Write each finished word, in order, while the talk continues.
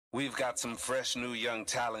We've got some fresh new young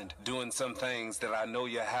talent doing some things that I know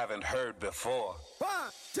you haven't heard before. 1,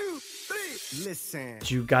 2, 3, listen.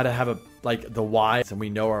 You got to have the why, and we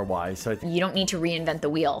know our why. So you don't need to reinvent the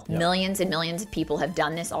wheel. Yeah. Millions and millions of people have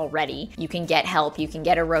done this already. You can get help, you can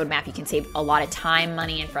get a roadmap, you can save a lot of time,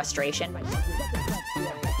 money, and frustration.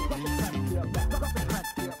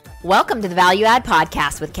 Welcome to the Value Add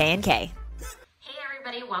Podcast with K&K.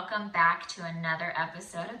 Welcome back to another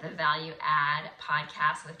episode of the Value Add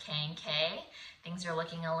Podcast with K&K. Things are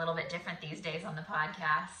looking a little bit different these days on the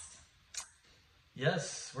podcast.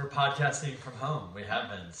 Yes, we're podcasting from home. We have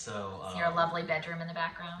been. So your lovely bedroom in the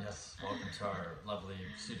background. Yes, welcome to our lovely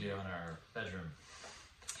studio in our bedroom.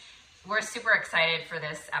 We're super excited for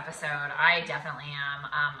this episode. I definitely am.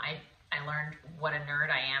 I learned what a nerd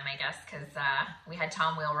I am, I guess, because we had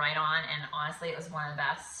Tom Wheelwright on, and honestly, it was one of the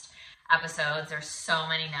best episodes. There's so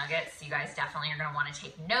many nuggets. You guys definitely are going to want to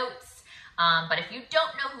take notes. But if you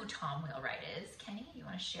don't know who Tom Wheelwright is, Kenny, you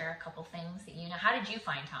want to share a couple things that you know? How did you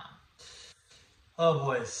find Tom? Oh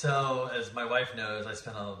boy. So as my wife knows,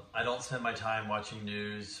 I don't spend my time watching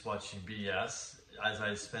news, watching BS, as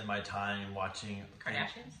I spend my time watching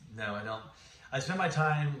Kardashians? No, I don't. I spend my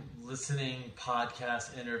time listening,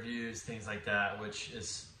 podcasts, interviews, things like that, which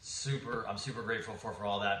is I'm super grateful for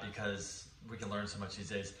all that, because we can learn so much these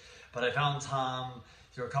days. But I found Tom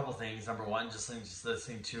through a couple things. Number one, just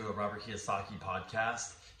listening to a Robert Kiyosaki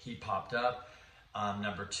podcast. He popped up.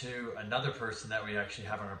 Number two, another person that we actually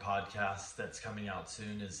have on our podcast that's coming out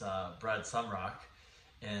soon is Brad Sumrock.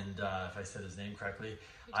 And if I said his name correctly,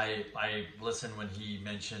 I listened when he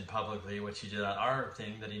mentioned publicly, which he did on our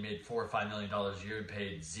thing, that he made $4 or $5 million a year and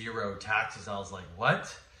paid zero taxes. I was like,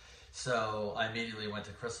 what? So I immediately went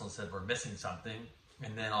to Crystal and said, we're missing something.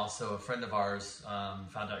 And then also a friend of ours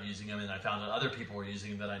found out using him, and I found out other people were using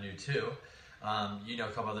him that I knew too. You know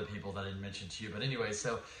a couple other people that I didn't mention to you. But anyway,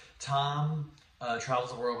 so Tom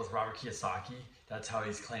travels the world with Robert Kiyosaki. That's how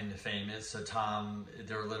his claim to fame is. So Tom,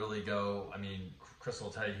 they'll literally Crystal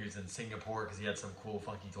will tell you he was in Singapore because he had some cool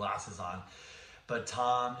funky glasses on. But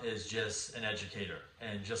Tom is just an educator.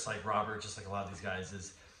 And just like Robert, just like a lot of these guys,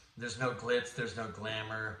 there's no glitz, there's no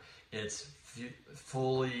glamour. It's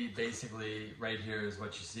fully, basically, right here is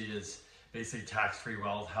what you see is basically tax-free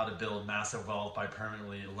wealth, how to build massive wealth by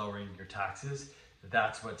permanently lowering your taxes.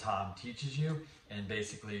 That's what Tom teaches you. And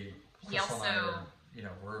basically, Crystal and I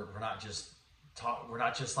are, we're not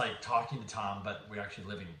just like talking to Tom, but we're actually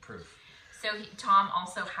living proof. So Tom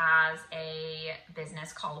also has a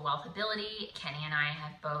business called Wealthability. Kenny and I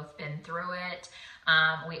have both been through it.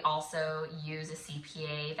 We also use a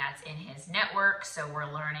CPA that's in his network. So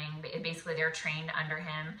we're learning, basically they're trained under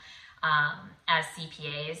him as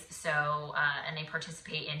CPAs. So, and they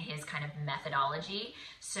participate in his kind of methodology.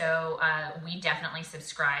 So we definitely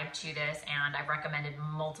subscribe to this, and I've recommended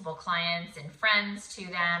multiple clients and friends to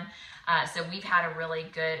them. So we've had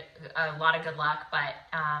a lot of good luck, but,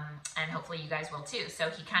 and hopefully you guys will too. So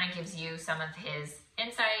he kind of gives you some of his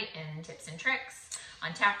insight and tips and tricks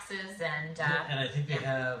on taxes and I think they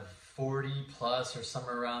have 40 plus or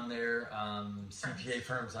somewhere around there CPA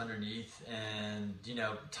firms underneath. And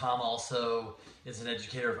Tom also is an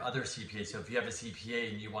educator of other CPAs, so if you have a CPA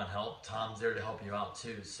and you want help, Tom's there to help you out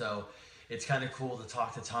too. So it's kind of cool to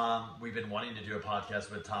talk to Tom. We've been wanting to do a podcast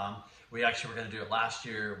with Tom. We actually were going to do it last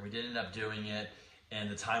year. We didn't end up doing it, and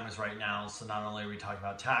the time is right now. So not only are we talking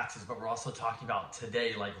about taxes, but we're also talking about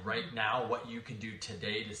today, like right now, what you can do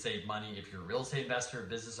today to save money if you're a real estate investor,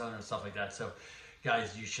 business owner, and stuff like that. So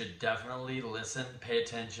guys, you should definitely listen, pay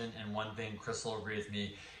attention. And one thing Crystal agreed with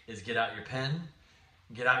me is get out your pen,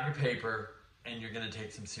 get out your paper, and you're going to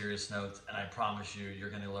take some serious notes. And I promise you, you're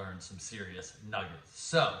going to learn some serious nuggets.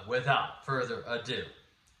 So without further ado,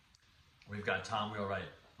 we've got Tom Wheelwright.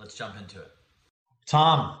 Let's jump into it.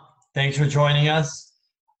 Tom, thanks for joining us.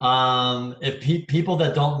 If people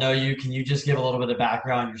that don't know you, can you just give a little bit of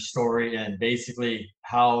background, your story, and basically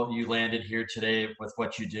how you landed here today with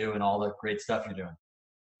what you do and all the great stuff you're doing?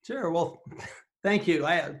 Sure. Well, thank you.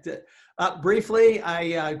 Briefly,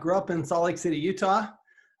 I grew up in Salt Lake City, Utah,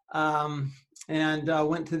 and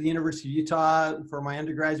went to the University of Utah for my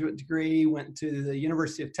undergraduate degree, went to the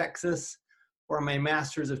University of Texas for my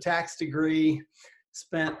master's of tax degree.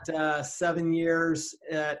 Spent 7 years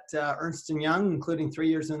at Ernst & Young, including 3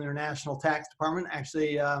 years in their national tax department.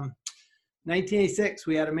 Actually, 1986,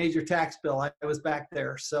 we had a major tax bill. I was back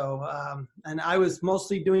there. So, and I was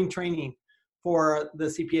mostly doing training for the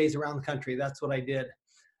CPAs around the country. That's what I did.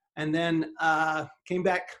 And then came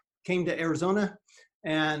to Arizona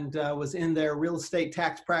and was in their real estate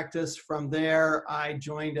tax practice. From there, I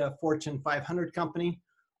joined a Fortune 500 company,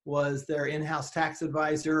 was their in-house tax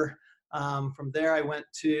advisor. From there, I went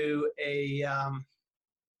to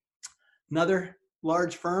another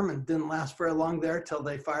large firm and didn't last very long there till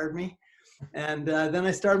they fired me. And then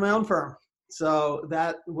I started my own firm. So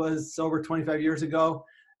that was over 25 years ago.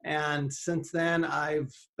 And since then,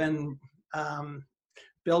 I've been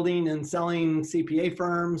building and selling CPA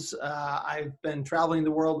firms. I've been traveling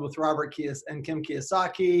the world with Robert and Kim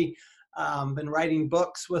Kiyosaki. Been writing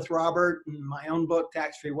books with Robert. And my own book,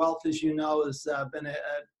 Tax-Free Wealth, as you know, has been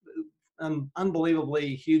an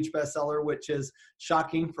unbelievably huge bestseller, which is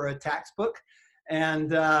shocking for a tax book. And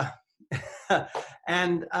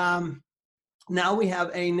now we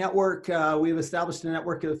have a network. We've established a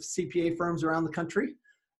network of CPA firms around the country,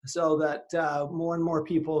 so that more and more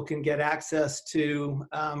people can get access to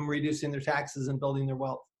reducing their taxes and building their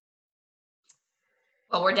wealth.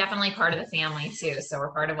 Well, we're definitely part of the family too. So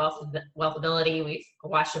we're part of Wealthability. We've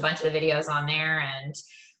watched a bunch of the videos on there, and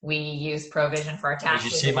we use Provision for our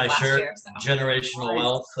taxes. Did you see my shirt? Year, so. Generational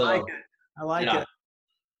Wealth. So, I like it.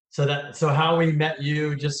 So how we met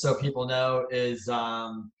you, just so people know, is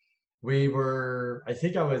we were, I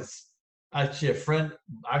think I was actually a friend,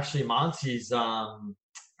 actually Monty's,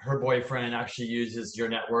 her boyfriend actually uses your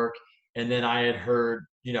network. And then I had heard,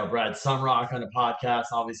 Brad Sumrock on a podcast.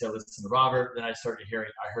 Obviously I listened to Robert. Then I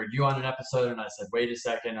heard you on an episode, and I said, wait a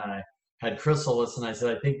second. And I had Crystal listen. I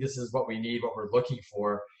said, I think this is what we need, what we're looking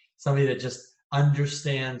for. Somebody that just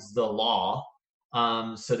understands the law,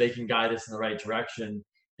 so they can guide us in the right direction.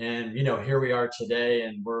 And, here we are today,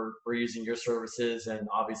 and we're using your services, and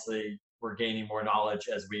obviously we're gaining more knowledge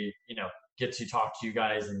as we, get to talk to you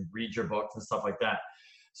guys and read your books and stuff like that.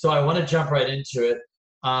 So I want to jump right into it.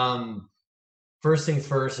 First things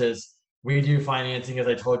first is we do financing, as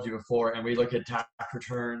I told you before, and we look at tax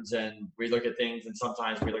returns and we look at things, and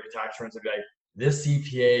sometimes we look at tax returns and be like, this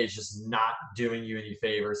CPA is just not doing you any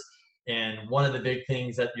favors. And one of the big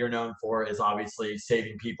things that you're known for is obviously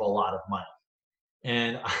saving people a lot of money.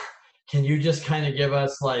 And can you just kind of give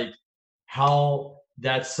us like how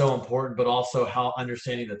that's so important, but also how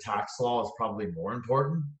understanding the tax law is probably more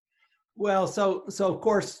important? Well, so of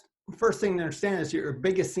course, first thing to understand is your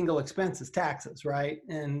biggest single expense is taxes, right?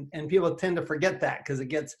 And people tend to forget that because it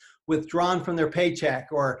gets withdrawn from their paycheck,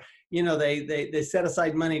 or they set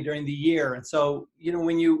aside money during the year. And so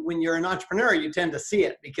when you're an entrepreneur, you tend to see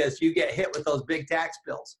it because you get hit with those big tax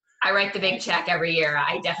bills. I write the big check every year.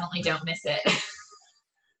 I definitely don't miss it.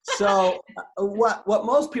 So what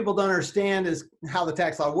most people don't understand is how the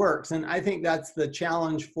tax law works. And I think that's the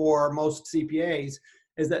challenge for most CPAs,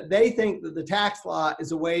 is that they think that the tax law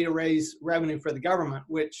is a way to raise revenue for the government,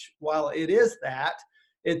 which, while it is that,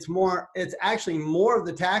 it's actually more of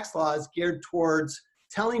the tax law is geared towards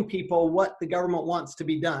telling people what the government wants to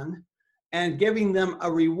be done and giving them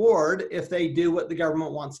a reward if they do what the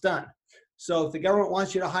government wants done. So if the government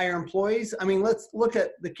wants you to hire employees, let's look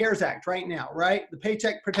at the CARES Act right now, right? The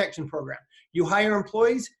Paycheck Protection Program. You hire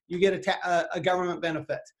employees, you get a government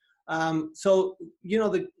benefit. So,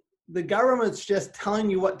 the government's just telling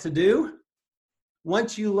you what to do.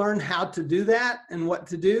 Once you learn how to do that and what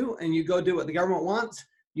to do, and you go do what the government wants,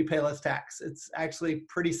 you pay less tax. It's actually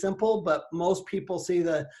pretty simple, but most people see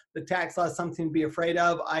the tax law as something to be afraid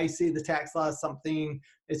of. I see the tax law as something,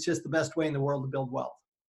 it's just the best way in the world to build wealth.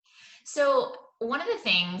 So one of the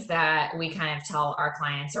things that we kind of tell our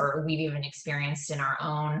clients, or we've even experienced in our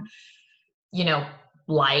own,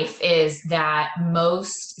 life, is that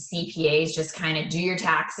most CPAs just kind of do your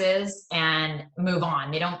taxes and move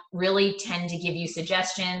on. They don't really tend to give you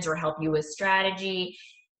suggestions or help you with strategy.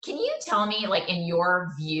 Can you tell me, like, in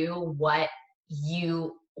your view,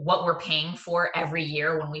 what we're paying for every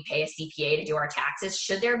year when we pay a CPA to do our taxes?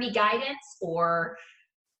 Should there be guidance, or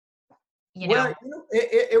Well,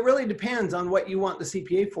 it really depends on what you want the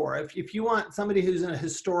CPA for. If you want somebody who's a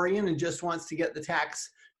historian and just wants to get your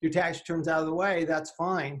tax returns out of the way, that's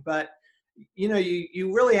fine. But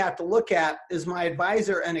you really have to look at, is my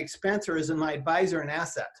advisor an expense or is my advisor an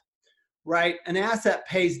asset? Right? An asset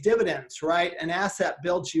pays dividends, right? An asset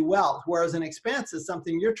builds you wealth, whereas an expense is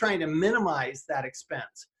something you're trying to minimize that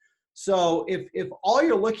expense. So if all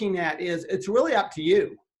you're looking at is, it's really up to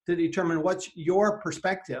you to determine what's your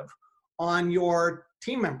perspective on your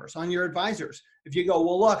team members, on your advisors. If you go,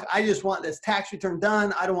 well, look, I just want this tax return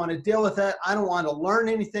done. I don't want to deal with it. I don't want to learn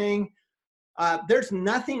anything. There's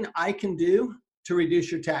nothing I can do to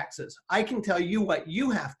reduce your taxes. I can tell you what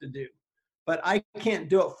you have to do, but I can't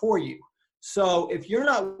do it for you. So if you're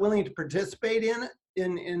not willing to participate in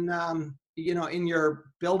your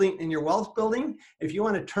building, in your wealth building, if you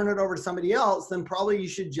want to turn it over to somebody else, then probably you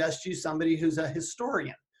should just use somebody who's a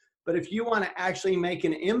historian. But if you want to actually make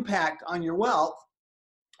an impact on your wealth,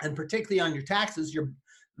 and particularly on your taxes,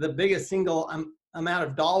 the biggest single amount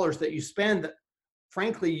of dollars that you spend that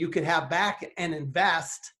frankly you could have back and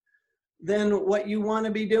invest, then what you want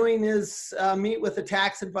to be doing is meet with a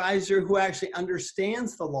tax advisor who actually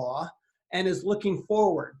understands the law and is looking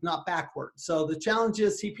forward, not backward. So the challenge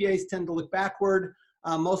is CPAs tend to look backward.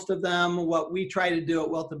 Most of them, what we try to do at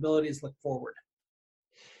Wealthability is look forward.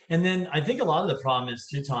 And then I think a lot of the problem is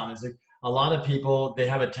too, Tom, is like a lot of people, they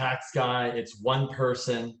have a tax guy, it's one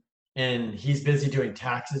person, and he's busy doing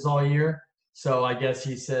taxes all year. So I guess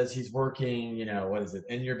he says he's working, you know, what is it,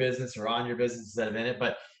 in your business or on your business instead of in it.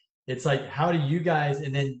 But it's like, how do you guys,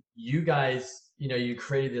 and then you guys, you know, you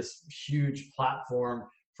create this huge platform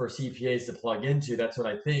for CPAs to plug into. That's what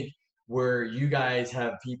I think, where you guys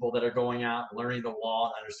have people that are going out, learning the law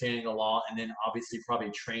and understanding the law, and then obviously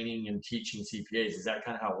probably training and teaching CPAs. Is that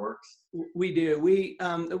kind of how it works? We do. We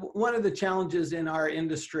one of the challenges in our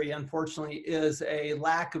industry, unfortunately, is a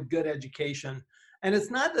lack of good education. And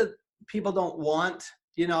it's not that people don't want,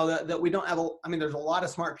 you know, that we don't have, I mean, there's a lot of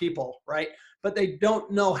smart people, right? But they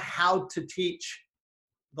don't know how to teach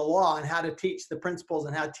the law and how to teach the principles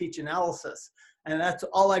and how to teach analysis. And that's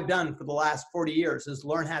all I've done for the last 40 years is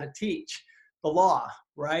learn how to teach the law,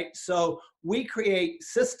 right? So we create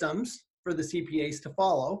systems for the CPAs to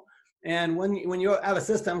follow. And when you have a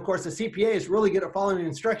system, of course, the CPA is really good at following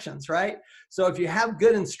instructions, right? So if you have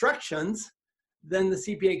good instructions, then the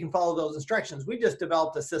CPA can follow those instructions. We just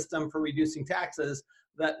developed a system for reducing taxes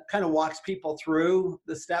that kind of walks people through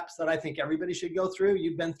the steps that I think everybody should go through.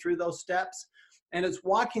 You've been through those steps. And it's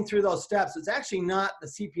walking through those steps. It's actually not the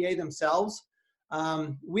CPA themselves.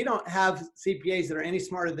 We don't have CPAs that are any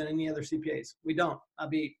smarter than any other CPAs. We don't. I'll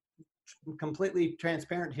be completely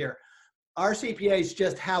transparent here. Our CPAs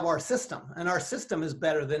just have our system, and our system is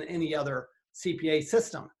better than any other CPA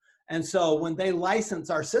system. And so when they license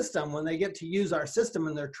our system, when they get to use our system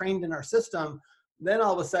and they're trained in our system, then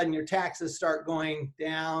all of a sudden your taxes start going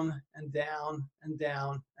down and down and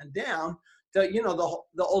down and down. So, you know,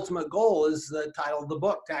 the ultimate goal is the title of the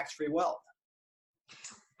book, Tax-Free Wealth.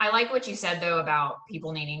 I like what you said though about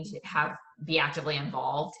people needing to be actively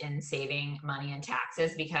involved in saving money and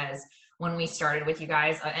taxes, because when we started with you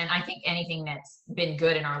guys, and I think anything that's been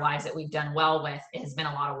good in our lives that we've done well with has been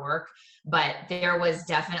a lot of work, but there was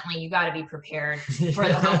definitely, you got to be prepared for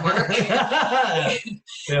the homework. Yeah.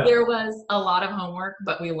 There was a lot of homework,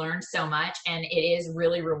 but we learned so much, and it is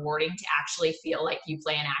really rewarding to actually feel like you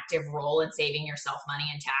play an active role in saving yourself money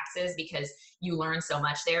and taxes, because you learn so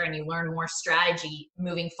much there, and you learn more strategy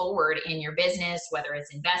moving forward in your business, whether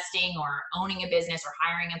it's investing or owning a business or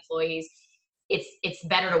hiring employees. It's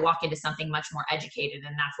better to walk into something much more educated,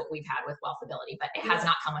 and that's what we've had with Wealthability, but it has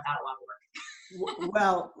not come without a lot of work.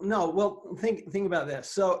 Well, no, well, think about this.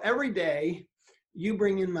 So every day you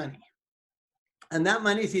bring in money, and that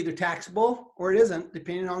money is either taxable or it isn't,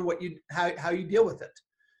 depending on how you deal with it.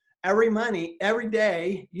 Every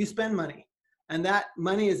day you spend money, and that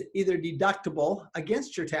money is either deductible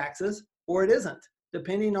against your taxes or it isn't,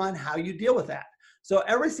 depending on how you deal with that. So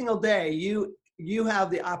every single day you have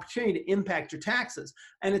the opportunity to impact your taxes.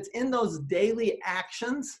 And it's in those daily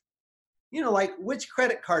actions, you know, like which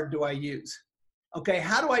credit card do I use? Okay,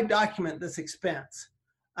 how do I document this expense?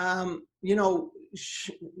 You know,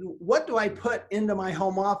 what do I put into my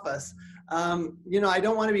home office? You know, I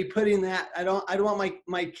don't want to be putting that, I don't want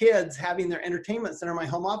my kids having their entertainment center in my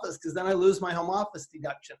home office, because then I lose my home office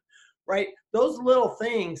deduction, right? Those little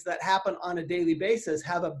things that happen on a daily basis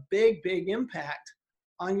have a big, big impact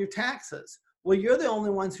on your taxes. Well, you're the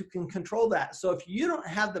only ones who can control that. So if you don't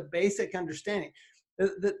have the basic understanding,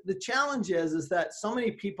 the challenge is that so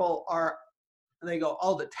many people they go,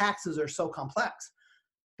 oh, the taxes are so complex.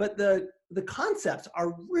 But the concepts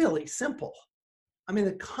are really simple. I mean,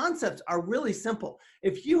 the concepts are really simple.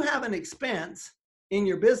 If you have an expense in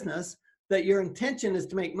your business that your intention is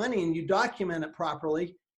to make money and you document it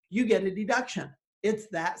properly, you get a deduction. It's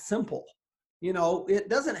that simple. You know, it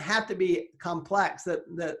doesn't have to be complex.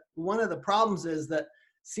 That one of the problems is that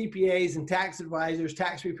CPAs and tax advisors,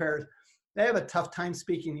 tax preparers, they have a tough time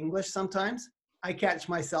speaking English sometimes. I catch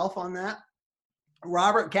myself on that.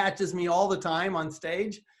 Robert catches me all the time on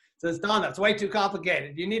stage. Says, Don, that's way too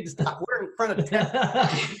complicated. You need to stop. We're in front of 10.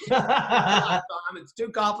 Tom, it's too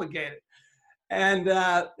complicated. And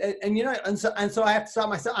you know, and so I have to stop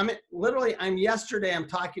myself. I mean, literally, yesterday I'm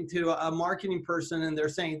talking to a marketing person, and they're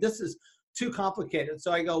saying this is too complicated.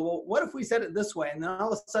 So I go, well, what if we said it this way? And then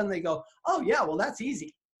all of a sudden they go, oh yeah, well, that's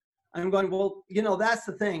easy. I'm going, well, you know, that's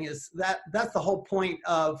the thing, is that's the whole point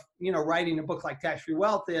of, you know, writing a book like Tax-Free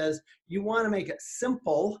Wealth, is you want to make it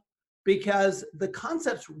simple, because the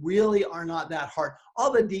concepts really are not that hard. All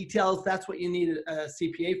the details, that's what you need a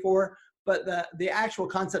CPA for, but the actual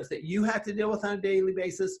concepts that you have to deal with on a daily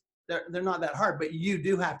basis, they're not that hard, but you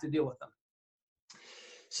do have to deal with them.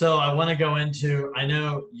 So I want to go into, I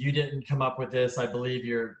know you didn't come up with this. I believe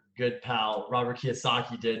your good pal, Robert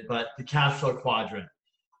Kiyosaki, did, but the cash flow quadrant.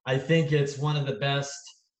 I think it's one of the best,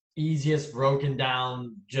 easiest broken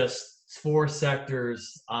down, just 4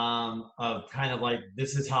 sectors of kind of like,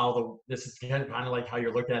 this is kind of like how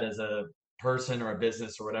you're looked at as a person or a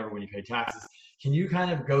business or whatever when you pay taxes. Can you kind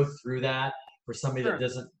of go through that for somebody Sure. that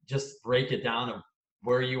doesn't just break it down of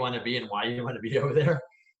where you want to be and why you want to be over there?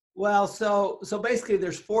 Well, so basically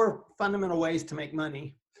there's 4 fundamental ways to make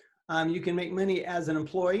money. You can make money as an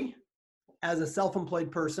employee, as a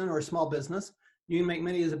self-employed person or a small business. You can make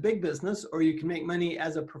money as a big business, or you can make money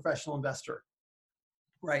as a professional investor,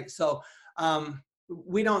 right? So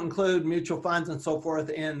we don't include mutual funds and so forth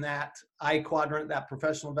in that I quadrant, that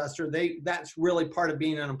professional investor. That's really part of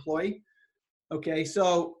being an employee. Okay,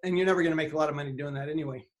 so, and you're never going to make a lot of money doing that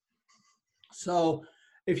anyway. So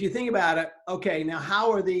if you think about it, okay, now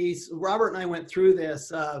how are these, Robert and I went through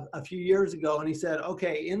this a few years ago, and he said,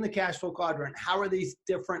 okay, in the cash flow quadrant, how are these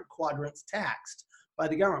different quadrants taxed by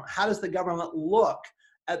the government? How does the government look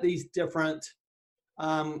at these different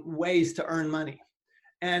ways to earn money?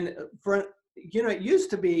 And for, it used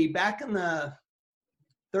to be back in the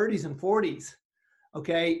 30s and 40s,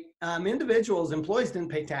 okay, individuals, employees didn't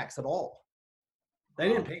pay tax at all. They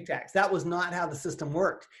didn't pay tax. That was not how the system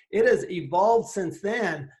worked. It has evolved since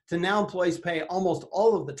then to now employees pay almost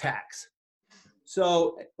all of the tax.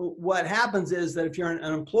 So what happens is that if you're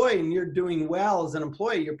an employee and you're doing well as an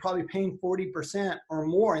employee, you're probably paying 40% or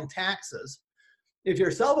more in taxes. If you're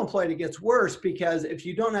self-employed, it gets worse, because if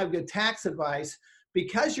you don't have good tax advice,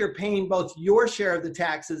 because you're paying both your share of the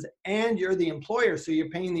taxes and you're the employer, so you're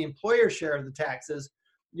paying the employer share of the taxes,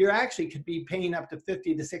 you actually could be paying up to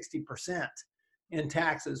 50 to 60% in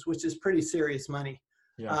taxes, which is pretty serious money.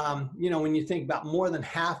 Yeah. When you think about more than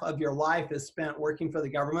half of your life is spent working for the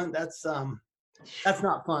government, that's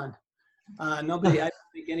not fun. I don't think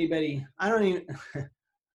anybody,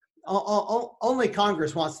 only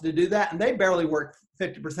Congress wants to do that, and they barely work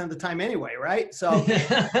 50% of the time anyway, right? So,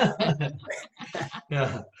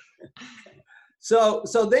 yeah.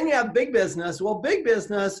 So then you have big business. Well, big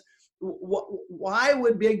business, why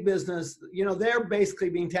would big business, they're basically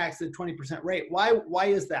being taxed at 20% rate. Why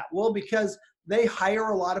is that? Well, because they hire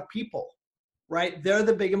a lot of people, right? They're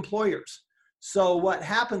the big employers. So what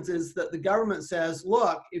happens is that the government says,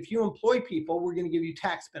 look, if you employ people, we're going to give you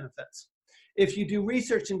tax benefits. If you do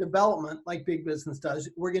research and development like big business does,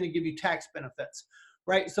 we're going to give you tax benefits,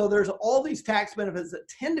 right? So there's all these tax benefits that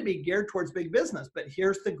tend to be geared towards big business. But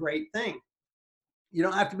here's the great thing. You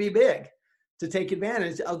don't have to be big to take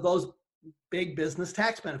advantage of those big business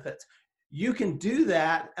tax benefits. You can do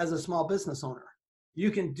that as a small business owner.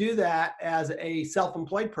 You can do that as a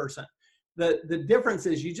self-employed person. The difference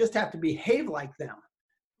is you just have to behave like them.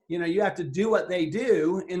 You have to do what they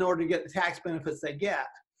do in order to get the tax benefits they get.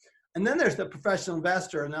 And then there's the professional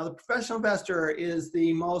investor. Now, the professional investor is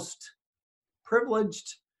the most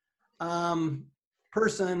privileged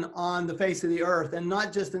person on the face of the earth, and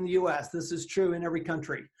not just in the US. This is true in every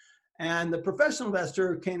country. And the professional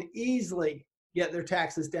investor can easily get their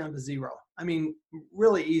taxes down to zero. I mean,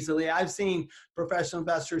 really easily. I've seen professional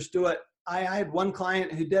investors do it. I had one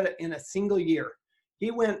client who did it in a single year.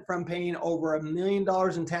 He went from paying over $1 million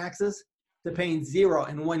in taxes to paying zero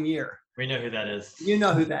in 1 year. We know who that is. You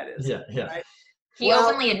know who that is. Yeah, yeah. Right? He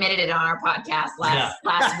openly admitted it on our podcast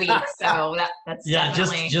last week. So that's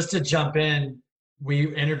definitely... just to jump in,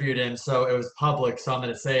 we interviewed him, so it was public. So I'm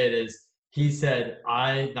going to say it is. He said,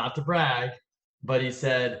 not to brag, but he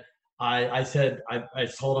said, I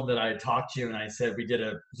told him that I had talked to you, and I said, we did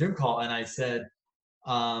a Zoom call, and I said,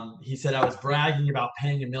 he said, I was bragging about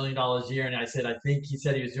paying $1 million a year. And I said, he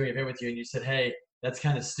said he was doing a bit with you. And you said, hey, that's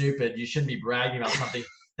kind of stupid. You shouldn't be bragging about something.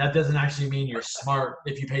 That doesn't actually mean you're smart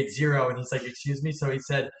if you paid zero. And he's like, excuse me. So he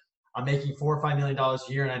said, I'm making $4 or $5 million a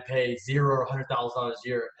year and I pay zero or $100,000 a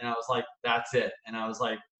year. And I was like, that's it. And I was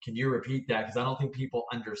like, can you repeat that? Because I don't think people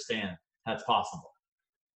understand that's possible.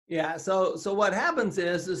 Yeah. So what happens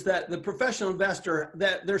is that the professional investor,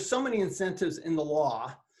 that there's so many incentives in the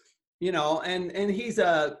law, and he's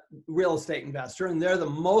a real estate investor, and they're the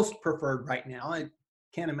most preferred right now. I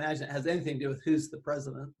can't imagine it has anything to do with who's the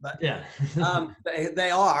president, but yeah,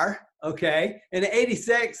 they are. Okay. In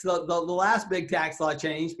 86, the last big tax law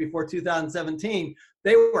change before 2017,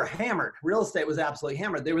 they were hammered. Real estate was absolutely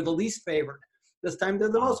hammered. They were the least favored. This time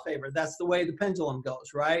they're the most favored. That's the way the pendulum goes,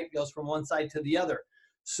 right? It goes from one side to the other.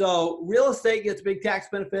 So real estate gets big tax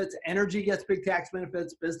benefits, energy gets big tax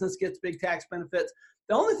benefits, business gets big tax benefits.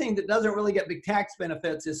 The only thing that doesn't really get big tax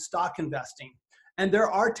benefits is stock investing. And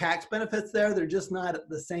there are tax benefits there. They're just not at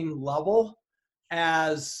the same level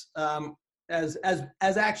as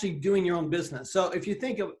actually doing your own business. So if you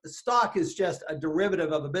think of stock as just a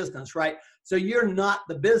derivative of a business, right? So you're not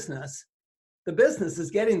the business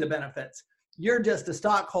is getting the benefits. You're just a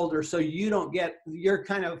stockholder, so you don't get, you're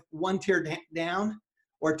kind of one tier down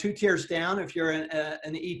or two tiers down if you're an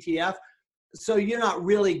ETF. So you're not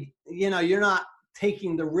really, you're not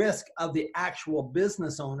taking the risk of the actual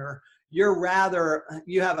business owner. You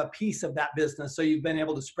have a piece of that business, so you've been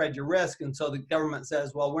able to spread your risk. And so the government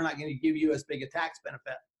says, well, we're not going to give you as big a tax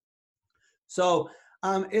benefit. So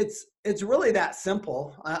it's really that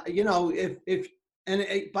simple. By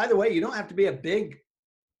the way, you don't have to be a big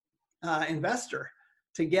investor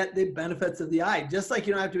to get the benefits of the I. Just like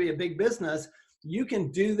you don't have to be a big business, you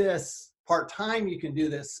can do this part-time. You can do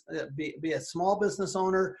this, be a small business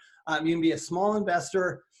owner. You can be a small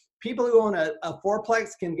investor. People who own a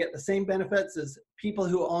fourplex can get the same benefits as people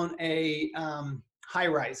who own a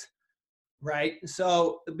high-rise, right?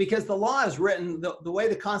 So because the law is written, the way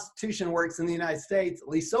the Constitution works in the United States, at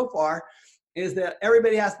least so far, is that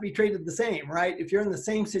everybody has to be treated the same, right? If you're in the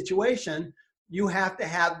same situation, you have to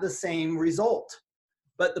have the same result.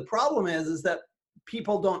 But the problem is that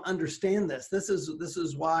people don't understand this. This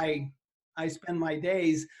is why I spend my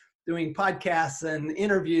days doing podcasts and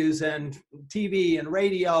interviews and TV and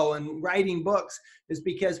radio and writing books, is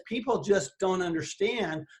because people just don't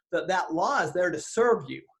understand that law is there to serve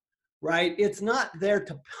you, right? It's not there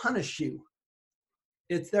to punish you.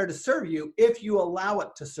 It's there to serve you if you allow it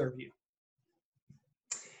to serve you.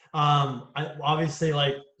 Obviously,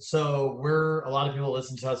 so a lot of people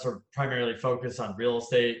listen to us are primarily focused on real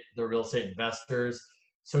estate. They're real estate investors.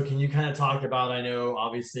 So can you kind of talk about, I know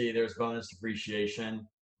obviously there's bonus depreciation,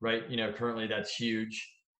 right? Currently that's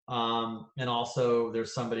huge. And also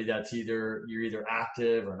there's somebody that's you're either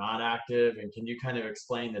active or not active. And can you kind of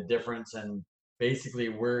explain the difference and basically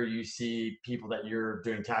where you see people that you're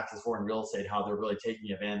doing taxes for in real estate, how they're really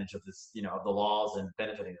taking advantage of this, of the laws and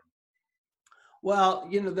benefiting them? Well,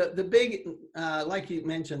 the big, like you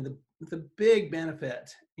mentioned, the big benefit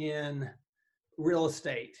in real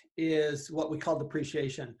estate is what we call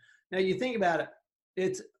depreciation. Now you think about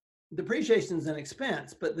it, depreciation is an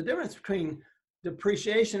expense, but the difference between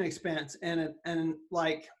depreciation expense and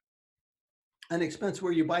like an expense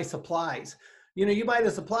where you buy supplies, you buy the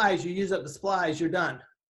supplies, you use up the supplies, you're done,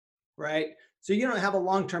 right? So you don't have a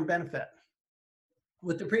long-term benefit.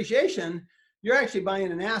 With depreciation, you're actually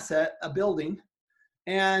buying an asset, a building,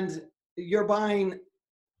 and you're buying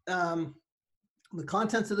the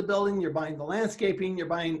contents of the building, you're buying the landscaping, you're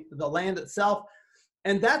buying the land itself,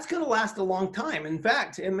 and that's going to last a long time. In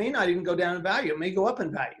fact, it may not even go down in value. It may go up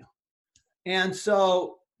in value. And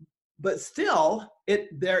so, but still,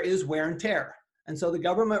 there is wear and tear. And so the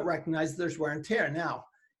government recognizes there's wear and tear. Now,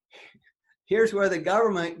 here's where the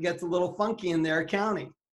government gets a little funky in their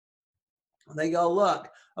accounting. They go, look,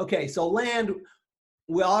 okay, so land,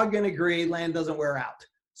 we're all going to agree land doesn't wear out.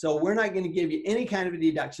 So we're not going to give you any kind of a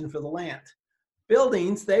deduction for the land.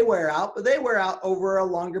 Buildings, they wear out, but they wear out over a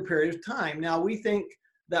longer period of time. Now, we think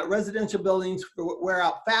that residential buildings wear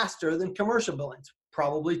out faster than commercial buildings.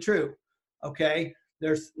 Probably true, okay?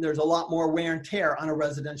 There's a lot more wear and tear on a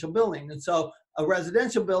residential building. And so a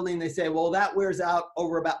residential building, they say, well, that wears out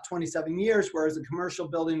over about 27 years, whereas a commercial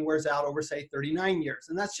building wears out over, say, 39 years.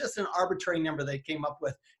 And that's just an arbitrary number they came up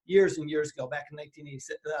with years and years ago, back in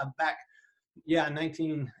 1986,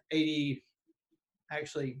 1980,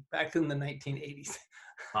 actually back in the 1980s.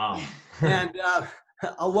 Wow. And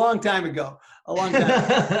a long time ago,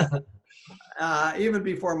 even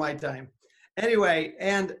before my time. Anyway,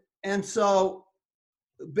 and so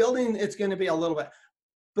building, it's going to be a little bit.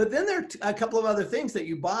 But then there are a couple of other things that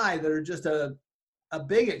you buy that are just a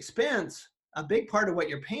big expense, a big part of what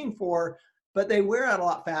you're paying for, but they wear out a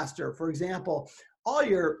lot faster. For example,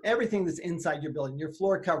 everything that's inside your building, your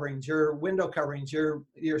floor coverings, your window coverings, your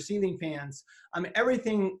ceiling fans,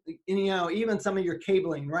 everything, even some of your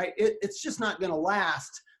cabling, right? It's just not going to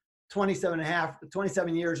last 27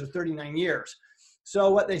 years or 39 years.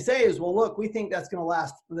 So what they say is, well, look, we think that's going to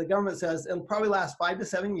last. The government says it'll probably last 5 to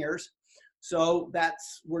 7 years. So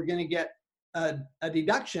we're going to get a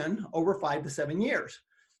deduction over 5 to 7 years.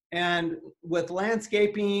 And with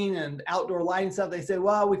landscaping and outdoor lighting stuff, they say,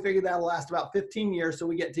 well, we figure that'll last about 15 years. So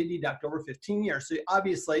we get to deduct over 15 years. So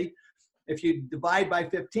obviously, if you divide by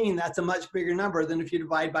 15, that's a much bigger number than if you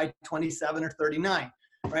divide by 27 or 39.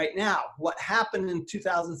 Right now, what happened in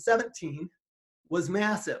 2017 was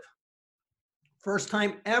massive. First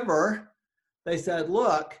time ever, they said,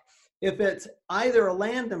 look, if it's either a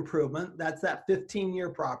land improvement, that's that 15-year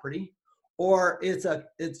property, or it's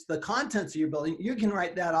the contents of your building, you can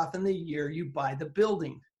write that off in the year you buy the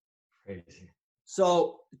building. Crazy.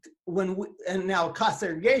 So and now cost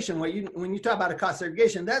segregation, when you talk about a cost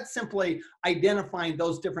segregation, that's simply identifying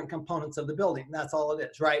those different components of the building. That's all it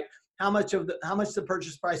is, right? How much the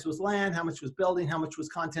purchase price was land, how much was building, how much was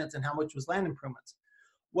contents, and how much was land improvements.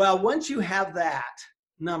 Well, once you have that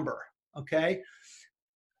number, okay,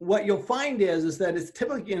 what you'll find is that it's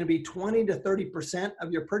typically going to be 20 to 30%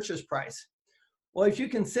 of your purchase price. Well, if you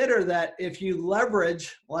consider that if you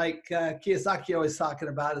leverage, like Kiyosaki always talking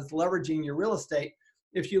about, is leveraging your real estate.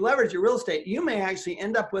 If you leverage your real estate, you may actually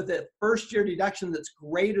end up with a first-year deduction that's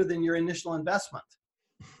greater than your initial investment,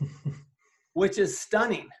 which is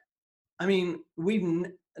stunning. I mean, we've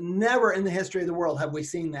never in the history of the world have we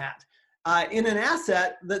seen that in an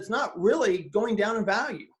asset that's not really going down in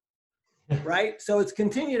value, right? So it's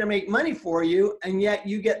continuing to make money for you, and yet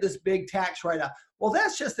you get this big tax write-off. Well,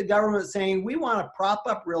 that's just the government saying, we want to prop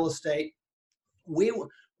up real estate. We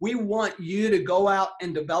want you to go out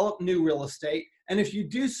and develop new real estate. And if you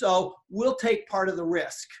do so, we'll take part of the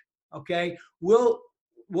risk, okay? We'll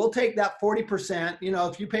take that 40%,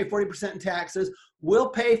 if you pay 40% in taxes, we'll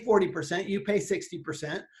pay 40%, you pay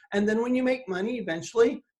 60%. And then when you make money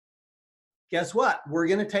eventually, guess what? We're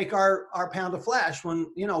going to take our pound of flesh when,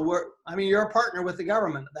 you're a partner with the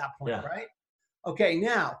government at that point, right? Okay,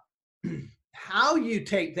 now, how you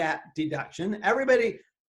take that deduction, everybody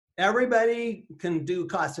can do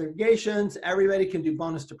cost segregations, everybody can do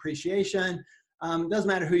bonus depreciation, doesn't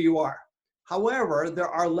matter who you are. However, there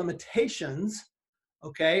are limitations,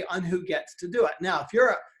 okay, on who gets to do it. Now,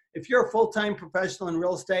 if you're a full-time professional in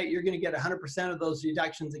real estate, you're going to get 100% of those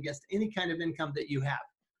deductions against any kind of income that you have.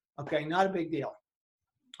 Okay, not a big deal.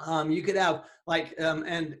 You could have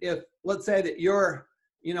and if, let's say that you're,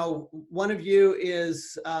 one of you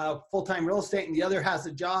is full-time real estate and the other has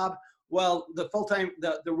a job, well, the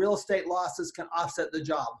real estate losses can offset the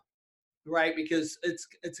job, right? Because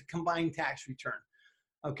it's a combined tax return.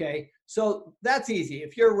 Okay, so that's easy.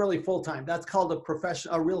 If you're really full-time, that's called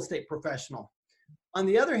a real estate professional. On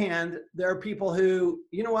the other hand, there are people who,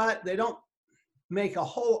 they don't make a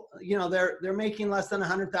whole, they're making less than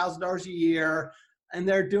 $100,000 a year, and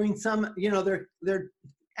they're doing some, they're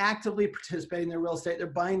actively participating in their real estate. They're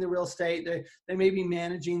buying the real estate. They may be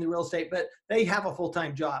managing the real estate, but they have a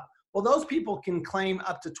full-time job. Well, those people can claim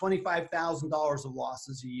up to $25,000 of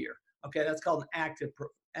losses a year. Okay, that's called an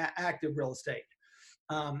active real estate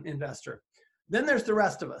investor. Then there's the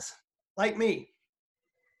rest of us, like me,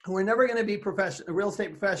 who are never going to be real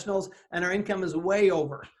estate professionals, and our income is way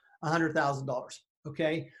over $100,000.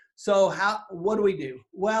 Okay, so what do we do?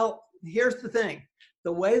 Well, here's the thing: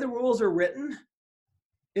 the way the rules are written,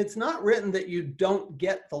 it's not written that you don't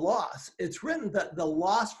get the loss. It's written that the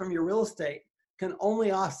loss from your real estate can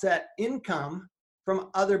only offset income from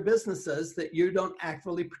other businesses that you don't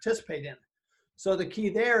actively participate in. So the key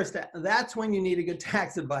there is that's when you need a good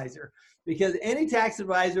tax advisor, because any tax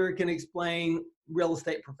advisor can explain real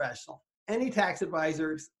estate professional. Any tax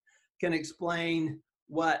advisor can explain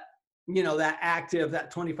what, that active,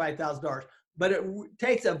 that $25,000. But it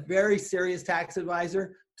takes a very serious tax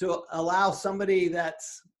advisor to allow somebody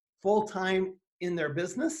that's full-time in their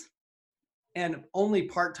business and only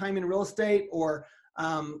part-time in real estate, or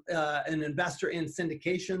an investor in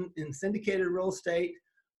syndicated real estate,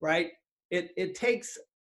 right? It takes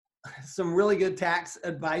some really good tax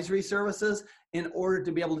advisory services in order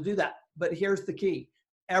to be able to do that. But here's the key: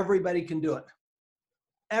 everybody can do it.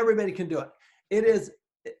 Everybody can do it. It is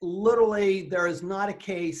literally, there is not a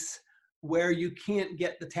case where you can't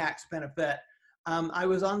get the tax benefit. I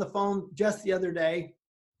was on the phone just the other day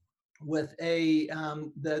with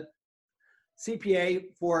the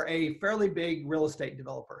CPA for a fairly big real estate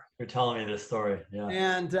developer. You're telling me this story,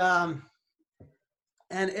 yeah.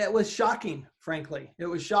 And it was shocking, frankly. It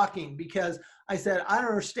was shocking because I said, I don't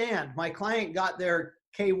understand. My client got their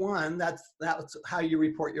K-1. That's how you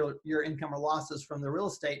report your income or losses from the real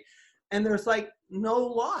estate. And there's no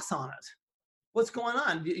loss on it. What's going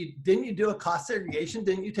on? Didn't you do a cost segregation?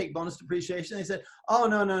 Didn't you take bonus depreciation? They said, oh,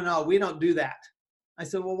 no, we don't do that. I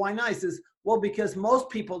said, well, why not? He says, well, because most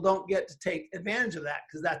people don't get to take advantage of that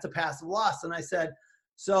because that's a passive loss. And I said,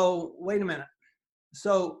 so wait a minute.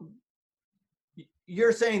 So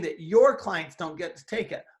you're saying that your clients don't get to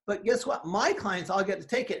take it, but guess what? My clients all get to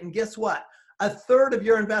take it. And guess what? 1/3 of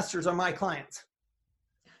your investors are my clients.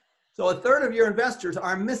 So 1/3 of your investors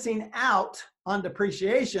are missing out on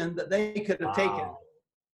depreciation that they could have taken.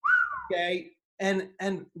 Okay. And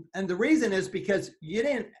the reason is because you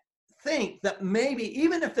didn't think that maybe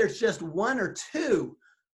even if there's just one or two,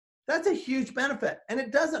 that's a huge benefit, and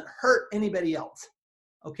it doesn't hurt anybody else.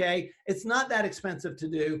 Okay, it's not that expensive to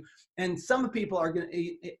do, and some people are going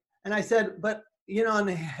to. And I said, but you know, and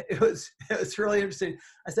it was really interesting.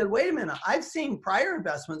 I said, wait a minute, I've seen prior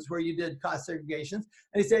investments where you did cost segregations,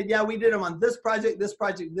 and he said, yeah, we did them on this project, this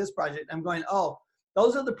project, this project. I'm going, oh,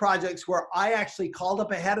 those are the projects where I actually called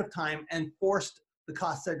up ahead of time and forced the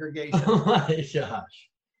cost segregation. Oh my gosh!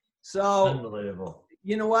 So Unbelievable.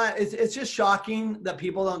 You know what? It's just shocking that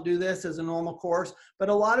people don't do this as a normal course, but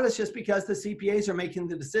a lot of it's just because the CPAs are making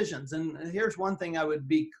the decisions. And here's one thing I would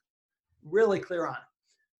be really clear on.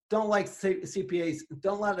 Don't like CPAs.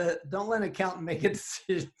 Don't let an accountant make a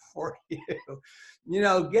decision for you. You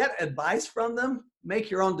know, get advice from them, make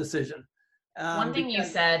your own decision. One thing you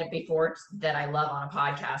said before that I love on a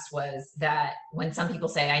podcast was that when some people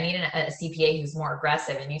say, I need a CPA who's more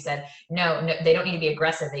aggressive, and you said, no, they don't need to be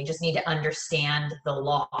aggressive. They just need to understand the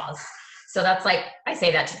laws. So that's like, I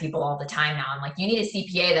say that to people all the time now. I'm like, you need a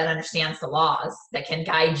CPA that understands the laws, that can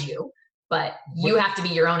guide you, but you have to be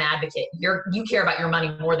your own advocate. You care about your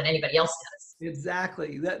money more than anybody else does.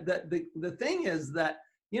 Exactly. The thing is that,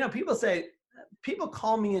 you know, people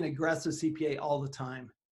call me an aggressive CPA all the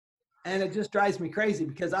time. And it just drives me crazy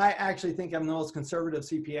because I actually think I'm the most conservative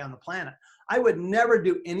CPA on the planet. I would never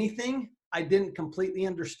do anything I didn't completely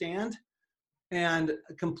understand and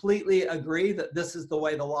completely agree that this is the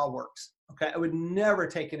way the law works. Okay. I would never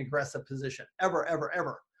take an aggressive position, ever, ever,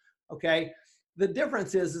 ever. Okay. The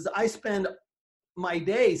difference is I spend my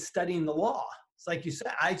days studying the law. It's like you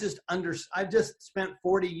said, I've just spent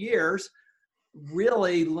 40 years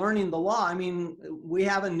really learning the law. I mean, we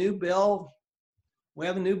have a new bill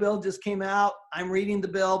just came out. I'm reading the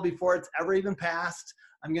bill before it's ever even passed.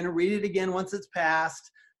 I'm going to read it again once it's passed.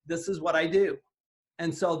 This is what I do.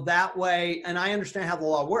 And so that way, and I understand how the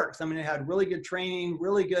law works. I mean, I had really good training,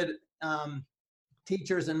 really good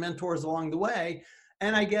teachers and mentors along the way.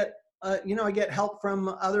 And I get help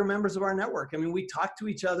from other members of our network. I mean, we talk to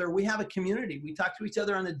each other. We have a community. We talk to each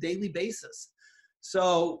other on a daily basis.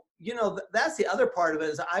 So, you know, that's the other part of it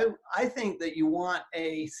is I think that you want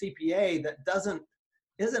a CPA that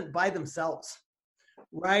isn't by themselves,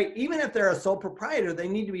 right? Even if they're a sole proprietor, they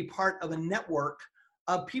need to be part of a network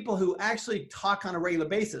of people who actually talk on a regular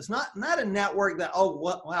basis. Not a network that,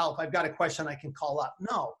 well, if I've got a question, I can call up.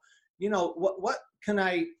 No, you know, what can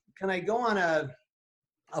I go on a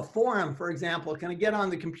forum, for example? Can I get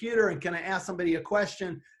on the computer and can I ask somebody a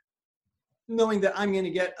question, knowing that I'm going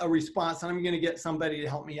to get a response and I'm going to get somebody to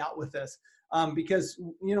help me out with this? Because,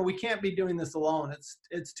 you know, we can't be doing this alone.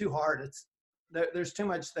 It's too hard. There's too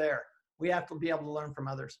much there. We have to be able to learn from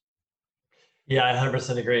others. Yeah, I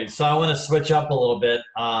 100% agree. So I want to switch up a little bit.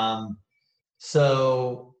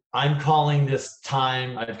 So I'm calling this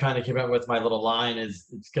time, I've kind of came up with my little line, it's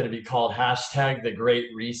going to be called #the Great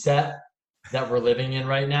Reset that we're living in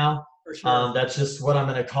right now. For sure. That's just what I'm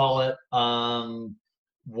going to call it. I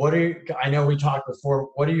know we talked before,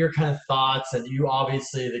 what are your kind of thoughts? And you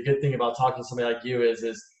obviously, the good thing about talking to somebody like you is,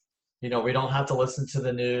 you know, we don't have to listen to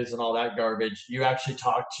the news and all that garbage. You actually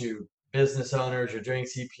talk to business owners, you're doing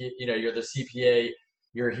CPA, you know, you're the CPA,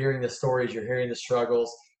 you're hearing the stories, you're hearing the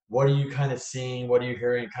struggles. What are you kind of seeing? What are you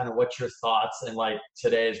hearing? Kind of what's your thoughts? And like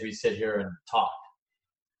today, as we sit here and talk.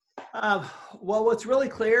 Well, what's really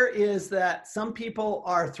clear is that some people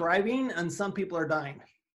are thriving and some people are dying.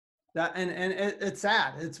 It's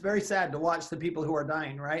sad. It's very sad to watch the people who are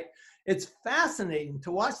dying, right? It's fascinating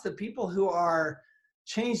to watch the people who are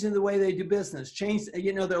changing the way they do business,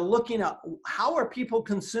 you know, they're looking at how are people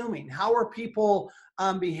consuming? How are people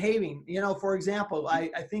behaving? You know, for example, I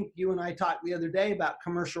think you and I talked the other day about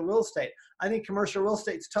commercial real estate. I think commercial real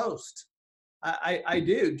estate's toast. I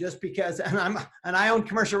do, just because, and I own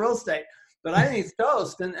commercial real estate, but I think it's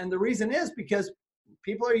toast. And the reason is because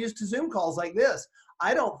people are used to Zoom calls like this.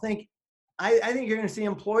 I think you're going to see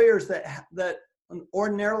employers that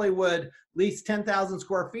ordinarily would lease 10,000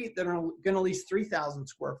 square feet that are going to lease 3,000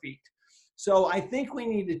 square feet. So I think we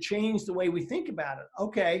need to change the way we think about it.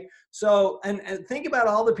 Okay. So, and think about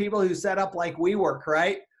all the people who set up like WeWork,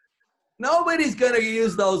 right? Nobody's going to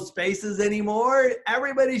use those spaces anymore.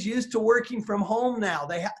 Everybody's used to working from home now.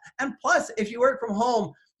 And plus, if you work from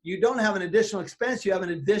home, you don't have an additional expense. You have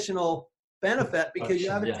an additional benefit because you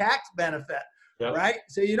have a tax benefit, right?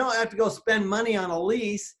 So you don't have to go spend money on a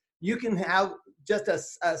lease. You can have just a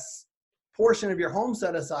portion of your home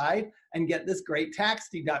set aside and get this great tax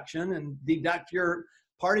deduction and deduct your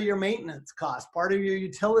part of your maintenance cost, part of your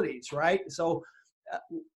utilities, right? So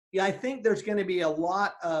yeah, I think there's going to be a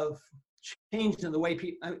lot of change in the way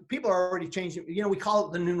people are already changing. You know, we call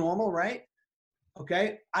it the new normal, right?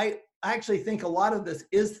 Okay. I actually think a lot of this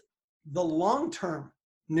is the long-term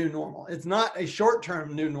new normal. It's not a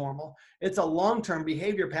short-term new normal. It's a long-term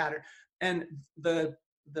behavior pattern. And the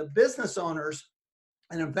business owners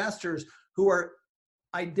and investors who are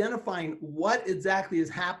identifying what exactly is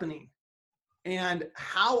happening and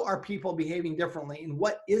how are people behaving differently and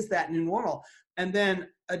what is that new normal, and then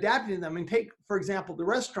adapting them. And take, for example, the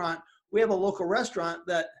restaurant. We have a local restaurant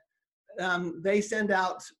that they send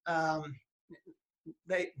out,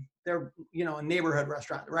 they're, you know, a neighborhood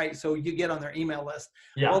restaurant, right? So you get on their email list.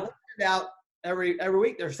 Yeah. Well, they send out every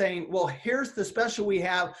week. They're saying, well, here's the special we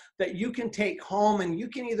have that you can take home, and you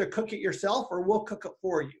can either cook it yourself or we'll cook it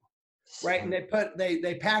for you, right? And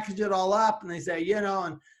they package it all up, and they say, you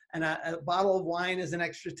know, and a bottle of wine is an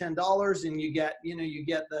extra $10, and you get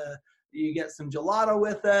some gelato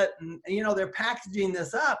with it, and you know, they're packaging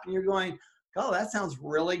this up, and you're going, oh, that sounds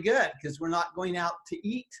really good, because we're not going out to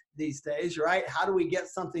eat these days, right? How do we get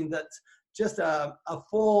something that's just a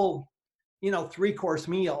full, you know, 3-course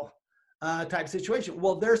meal type situation?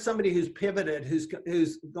 Well, there's somebody who's pivoted,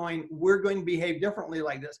 who's going, we're going to behave differently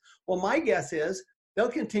like this. Well, my guess is they'll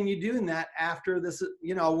continue doing that after this,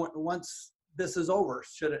 you know, once this is over,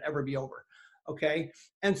 should it ever be over. Okay.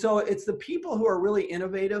 And so it's the people who are really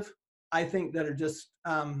innovative, I think, that are just,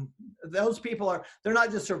 those people they're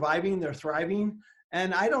not just surviving, they're thriving.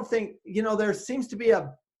 And I don't think, you know, there seems to be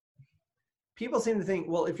people seem to think,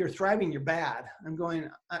 well, if you're thriving, you're bad. I'm going,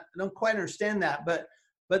 I don't quite understand that. But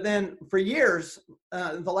then for years,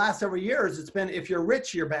 the last several years, it's been, if you're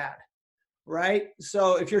rich, you're bad, right?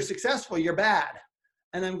 So if you're successful, you're bad.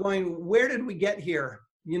 And I'm going, where did we get here?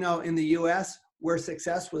 You know, in the US, where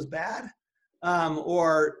success was bad?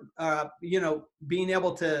 You know, being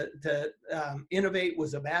able to innovate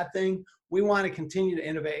was a bad thing. We want to continue to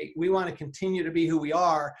innovate. We want to continue to be who we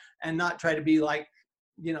are and not try to be like,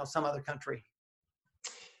 you know, some other country.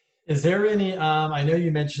 Is there any, I know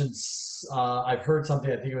you mentioned, I've heard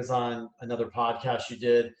something, I think it was on another podcast you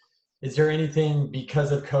did. Is there anything,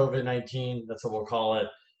 because of COVID-19, that's what we'll call it,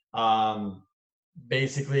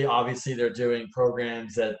 basically, obviously they're doing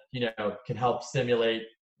programs that, you know, can help stimulate,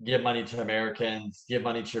 give money to Americans, give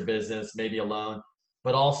money to your business, maybe a loan.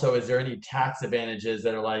 But also, is there any tax advantages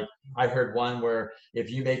that are like, I heard one where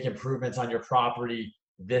if you make improvements on your property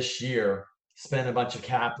this year, spend a bunch of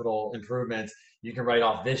capital improvements, you can write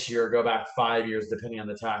off this year, go back 5 years, depending on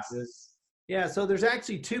the taxes? Yeah, so there's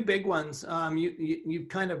actually 2 big ones. You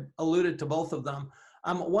kind of alluded to both of them.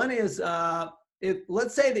 One is,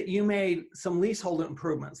 let's say that you made some leasehold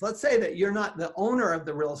improvements. Let's say that you're not the owner of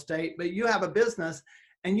the real estate, but you have a business,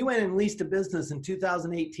 and you went and leased a business in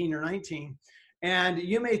 2018 or 19, and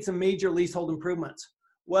you made some major leasehold improvements.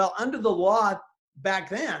 Well, under the law back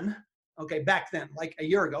then, like a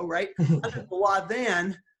year ago, right? Under the law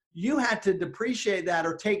then, you had to depreciate that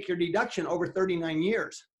or take your deduction over 39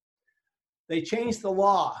 years. They changed the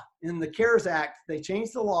law. In the CARES Act, they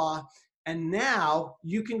changed the law, and now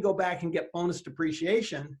you can go back and get bonus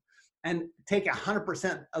depreciation and take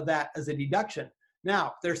 100% of that as a deduction.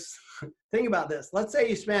 Now, think about this. Let's say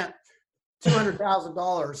you spent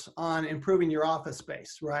 $200,000 on improving your office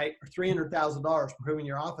space, right? Or $300,000 improving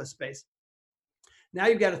your office space. Now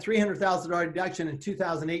you've got a $300,000 deduction in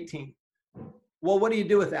 2018. Well, what do you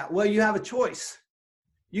do with that? Well, you have a choice.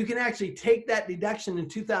 You can actually take that deduction in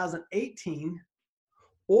 2018,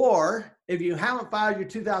 or if you haven't filed your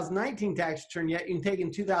 2019 tax return yet, you can take it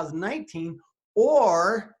in 2019,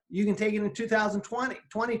 or you can take it in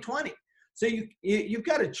 2020. So you've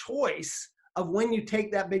got a choice of when you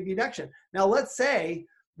take that big deduction. Now, let's say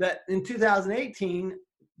that in 2018,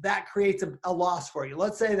 that creates a loss for you.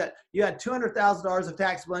 Let's say that you had $200,000 of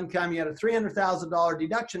taxable income, you had a $300,000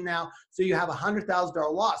 deduction now, so you have a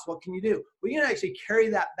 $100,000 loss. What can you do? Well, you can actually carry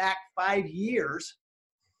that back 5 years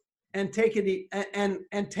and take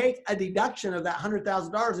a deduction of that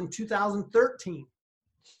 $100,000 in 2013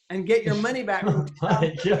 and get your money back from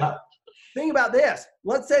 2013. Yeah. Think about this.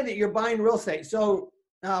 Let's say that you're buying real estate. So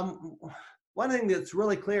one thing that's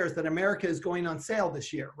really clear is that America is going on sale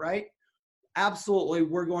this year, right? Absolutely,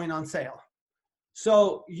 we're going on sale.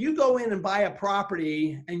 So you go in and buy a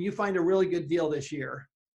property and you find a really good deal this year,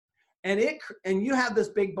 and you have this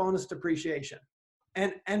big bonus depreciation.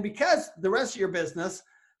 And because the rest of your business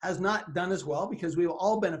has not done as well, because we've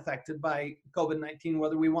all been affected by COVID-19,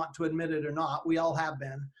 whether we want to admit it or not, we all have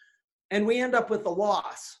been. And we end up with a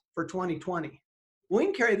loss for 2020. We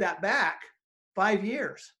can carry that back 5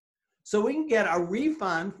 years. So we can get a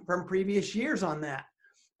refund from previous years on that.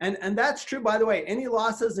 And that's true, by the way. Any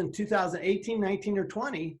losses in 2018, 19, or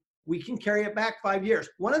 20, we can carry it back 5 years.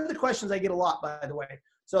 One of the questions I get a lot, by the way,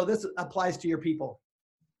 so this applies to your people,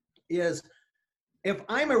 is if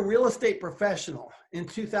I'm a real estate professional in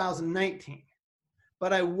 2019,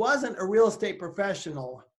 but I wasn't a real estate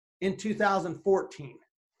professional in 2014,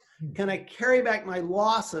 can I carry back my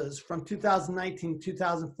losses from 2019 to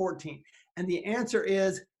 2014? And the answer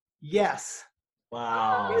is yes.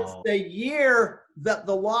 Wow. It's the year that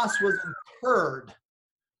the loss was incurred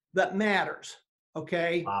that matters.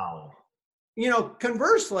 Okay. Wow.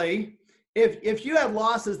 Conversely, if you had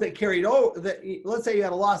losses that carried over, that let's say you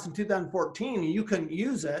had a loss in 2014 and you couldn't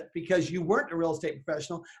use it because you weren't a real estate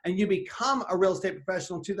professional, and you become a real estate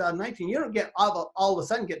professional in 2019, you don't get all of a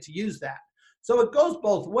sudden get to use that. So it goes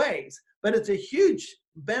both ways, but it's a huge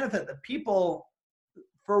benefit that people,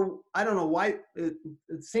 I don't know why it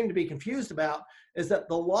seem to be confused about, is that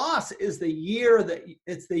the loss is the year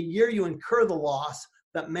it's the year you incur the loss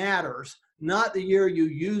that matters, not the year you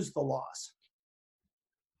use the loss.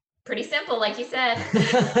 Pretty simple, like you said.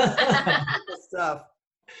 Stuff.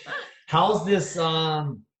 How's this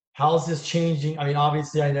changing? I mean,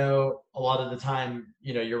 obviously I know a lot of the time,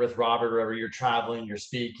 you're with Robert or wherever, you're traveling, you're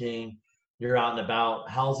speaking, you're out and about.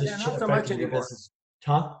 How's this affecting your business?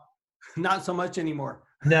 Huh? Not so much anymore.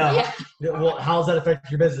 No. Yeah. Well, how's that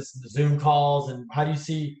affect your business? The Zoom calls, and how do you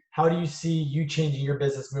see you changing your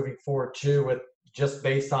business moving forward too, with just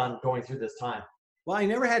based on going through this time? Well, I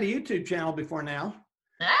never had a YouTube channel before now.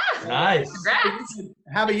 Nice. Congrats.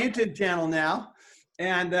 Have a YouTube channel now.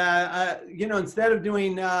 And, instead of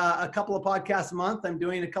doing a couple of podcasts a month, I'm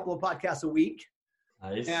doing a couple of podcasts a week.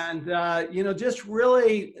 Nice. And, just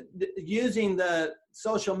really using the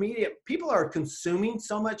social media. People are consuming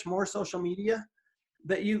so much more social media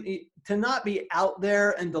that to not be out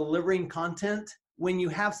there and delivering content when you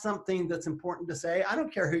have something that's important to say. I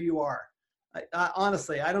don't care who you are.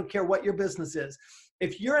 Honestly, I don't care what your business is.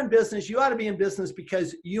 If you're in business, you ought to be in business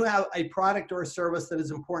because you have a product or a service that is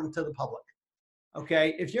important to the public.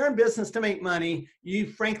 Okay. If you're in business to make money, you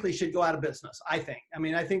frankly should go out of business, I think.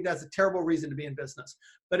 I think that's a terrible reason to be in business.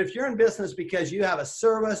 But if you're in business because you have a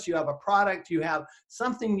service, you have a product, you have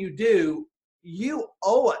something you do, you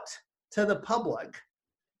owe it to the public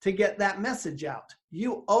to get that message out.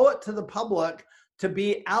 You owe it to the public to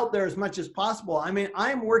be out there as much as possible.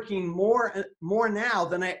 I'm working more now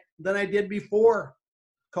than I did before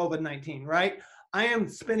COVID-19, right? I am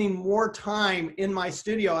spending more time in my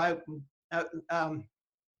studio. I'm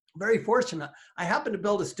very fortunate. I happened to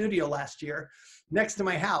build a studio last year next to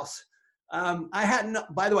my house. I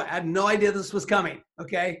had no idea this was coming.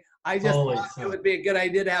 Okay. I just thought it would be a good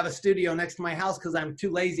idea to have a studio next to my house because I'm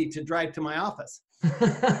too lazy to drive to my office.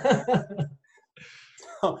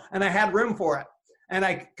 And I had room for it, and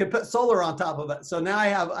I could put solar on top of it. So now I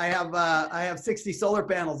have 60 solar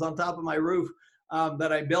panels on top of my roof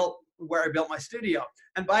that I built where I built my studio.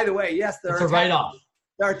 And by the way, yes, there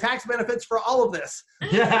are tax benefits for all of this.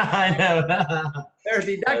 Yeah, I know. There are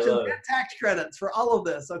deductions and tax credits for all of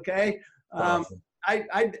this. Okay. Awesome.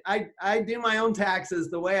 I do my own taxes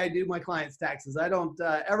the way I do my clients' taxes. I don't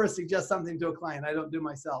ever suggest something to a client I don't do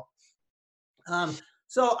myself.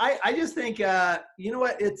 So I just think, you know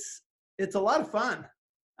what, it's a lot of fun.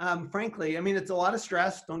 Frankly, it's a lot of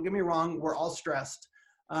stress. Don't get me wrong. We're all stressed.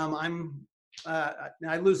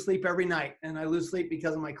 I lose sleep every night, and I lose sleep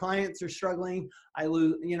because my clients are struggling. I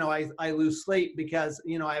lose sleep because,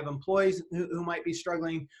 I have employees who might be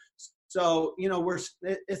struggling. So,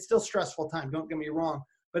 it's still stressful time. Don't get me wrong.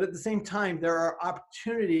 But at the same time, there are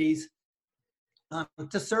opportunities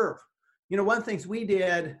to serve. One of the things we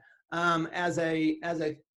did as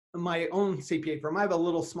my own CPA firm, I have a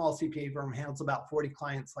little small CPA firm, handles about 40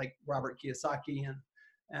 clients like Robert Kiyosaki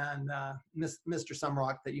and Mr.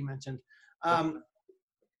 Sumrock that you mentioned.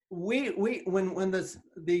 When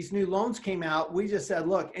these new loans came out, we just said,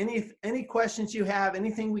 look, any questions you have,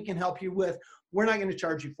 anything we can help you with, we're not going to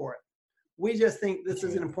charge you for it. We just think this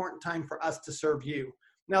is an important time for us to serve you.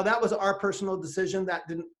 Now, that was our personal decision.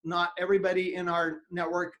 Not everybody in our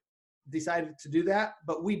network decided to do that,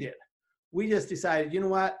 but we did. We just decided, you know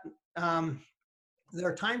what? There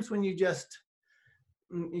are times when you just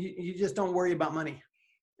don't worry about money.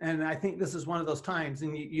 And I think this is one of those times,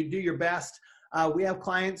 and you do your best. We have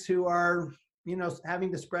clients who are,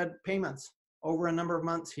 having to spread payments over a number of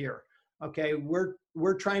months here. Okay.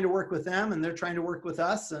 We're trying to work with them, and they're trying to work with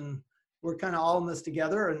us, and we're kind of all in this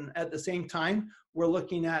together. And at the same time, we're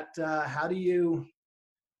looking at how do you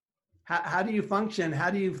function?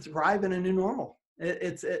 How do you thrive in a new normal?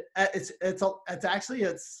 It's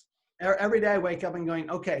every day I wake up and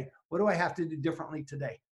going, okay, what do I have to do differently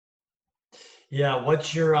today? Yeah.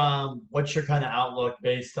 What's your kind of outlook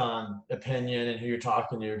based on opinion and who you're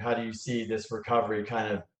talking to? How do you see this recovery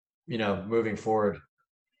kind of, moving forward?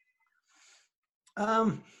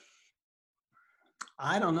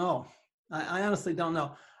 I don't know. I honestly don't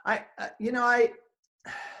know. You know,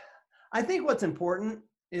 I think what's important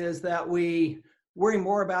is that we worry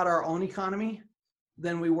more about our own economy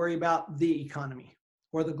than we worry about the economy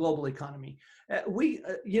or the global economy.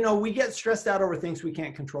 You know, we get stressed out over things we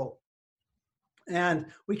can't control. And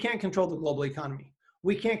we can't control the global economy.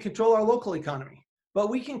 We can't control our local economy, but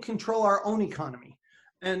we can control our own economy.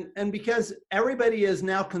 And because everybody is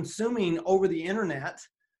now consuming over the internet,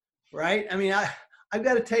 right? I mean, I've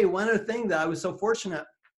got to tell you one other thing that I was so fortunate.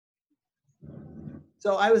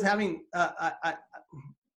 So I was having,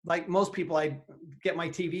 like most people, I get my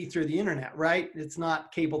TV through the internet, right? It's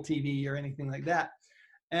not cable TV or anything like that.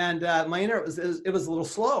 And my internet was a little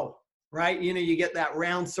slow, right? You know, you get that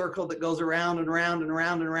round circle that goes around and around and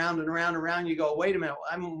around and around and around and around. You go, wait a minute,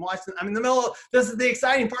 I'm in the middle of, this is the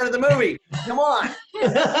exciting part of the movie. Come on.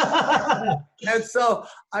 And so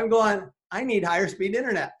I'm going, I need higher speed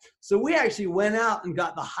internet. So we actually went out and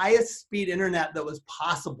got the highest speed internet that was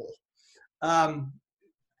possible.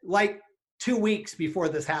 Like 2 weeks before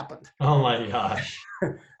this happened. Oh my gosh.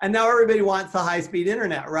 And now everybody wants the high speed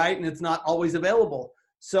internet, right? And it's not always available.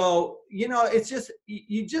 So, you know, it's just,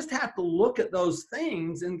 you just have to look at those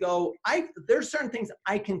things and go, there's certain things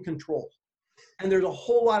I can control. And there's a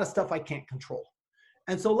whole lot of stuff I can't control.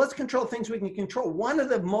 And so let's control things we can control. One of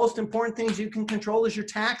the most important things you can control is your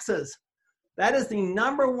taxes. That is the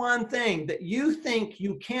number one thing that you think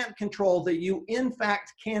you can't control that you in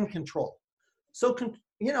fact can control. So,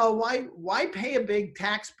 you know, why pay a big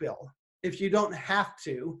tax bill if you don't have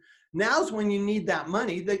to? Now's when you need that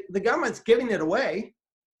money. The government's giving it away,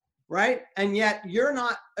 right? And yet you're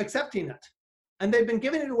not accepting it. And they've been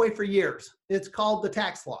giving it away for years. It's called the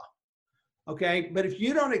tax law, okay? But if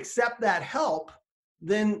you don't accept that help,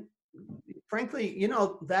 then frankly, you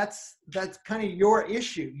know, that's kind of your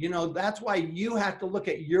issue. You know, that's why you have to look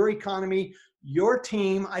at your economy, your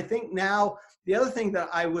team. I think now, the other thing that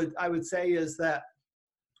I would say is that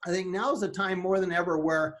I think now is the time more than ever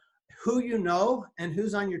where who you know and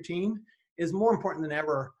who's on your team is more important than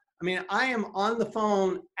ever. I mean, I am on the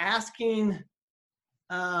phone asking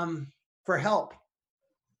for help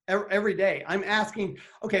every day. I'm asking,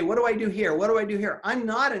 okay, what do I do here? What do I do here?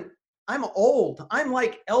 I'm old. I'm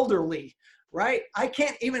like elderly, right? I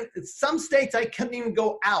can't even, in some states, I couldn't even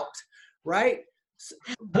go out, right?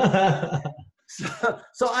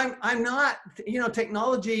 So I'm not, you know,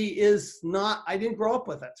 technology is not, I didn't grow up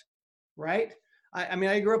with it, right? I mean,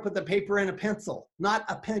 I grew up with a paper and a pencil, not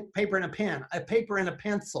a paper and a pen, a paper and a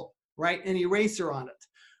pencil, right? An eraser on it,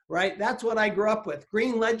 right? That's what I grew up with.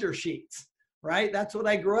 Green ledger sheets, right? That's what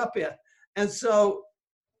I grew up with. And so,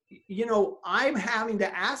 you know, I'm having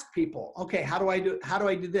to ask people, okay, how do I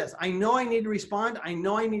do this? I know I need to respond. I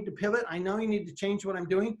know I need to pivot. I know I need to change what I'm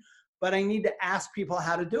doing, but I need to ask people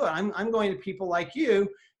how to do it. I'm going to people like you,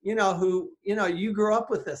 you know, who, you know, you grew up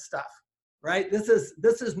with this stuff, right? This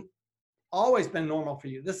is always been normal for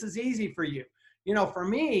you. This is easy for you. You know, for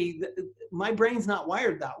me, my brain's not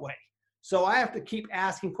wired that way. So I have to keep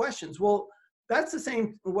asking questions. Well, that's the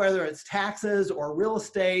same whether it's taxes or real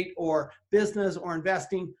estate or business or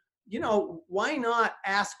investing. You know, why not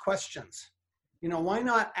ask questions? You know, why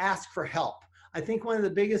not ask for help? I think one of the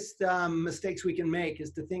biggest mistakes we can make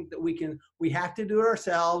is to think that we have to do it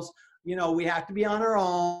ourselves. You know, we have to be on our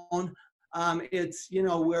own. It's, you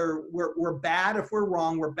know, we're bad if we're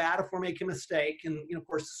wrong. We're bad if we're making a mistake. And, you know, of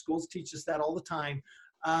course, the schools teach us that all the time.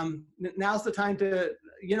 Now's the time to,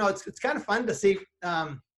 you know, it's kind of fun to see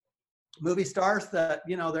movie stars that,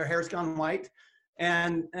 you know, their hair's gone white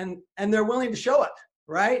and they're willing to show it,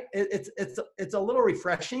 right? It's a little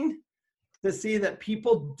refreshing to see that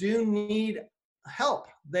people do need help.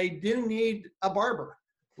 They do need a barber,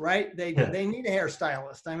 right? They need a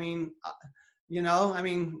hairstylist. I mean, you know, I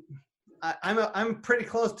mean, I'm pretty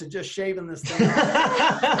close to just shaving this thing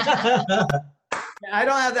off. I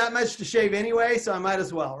don't have that much to shave anyway, so I might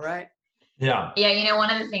as well, right? Yeah. Yeah, you know, one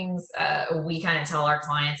of the things we kind of tell our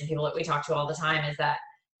clients and people that we talk to all the time is that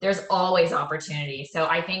there's always opportunity. So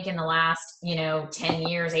I think in the last, you know, 10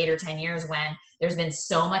 years, 8 or 10 years, when there's been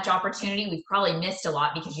so much opportunity, we've probably missed a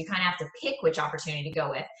lot because you kind of have to pick which opportunity to go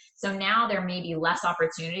with. So now there may be less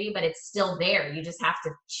opportunity, but it's still there. You just have to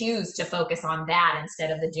choose to focus on that instead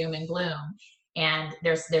of the doom and gloom. And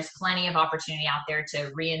there's plenty of opportunity out there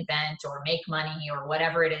to reinvent or make money or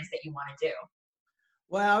whatever it is that you want to do.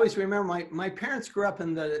 Well, I always remember my parents grew up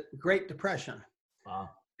in the Great Depression. Wow.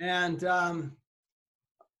 And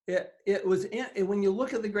it was when you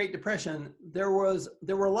look at the Great Depression, there were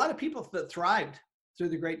a lot of people that thrived through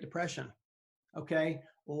the Great Depression. Okay,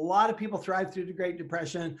 a lot of people thrived through the Great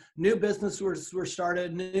Depression. New businesses were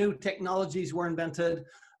started, new technologies were invented.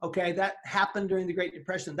 Okay, that happened during the Great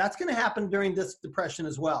Depression. That's going to happen during this depression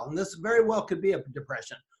as well. And this very well could be a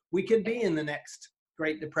depression. We could be in the next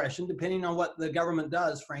Great Depression, depending on what the government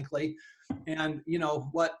does, frankly, and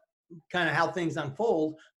what kind of how things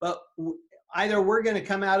unfold. But either we're going to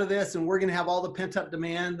come out of this and we're going to have all the pent up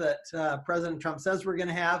demand that President Trump says we're going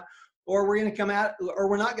to have, or we're going to come out, or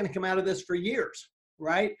we're not going to come out of this for years,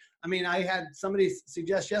 right? I mean, I had somebody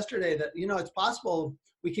suggest yesterday that, it's possible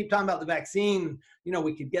we keep talking about the vaccine,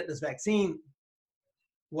 we could get this vaccine.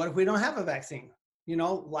 What if we don't have a vaccine?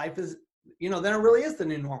 Life is, then it really is the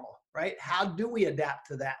new normal, right? How do we adapt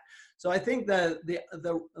to that? So I think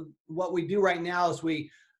what we do right now is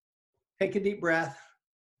we take a deep breath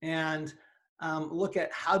and look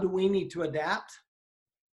at how do we need to adapt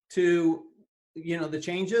to, the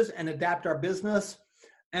changes, and adapt our business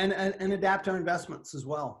and adapt our investments as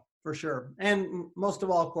well, for sure. And most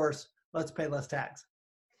of all, of course, let's pay less tax.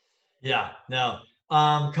 Yeah, no.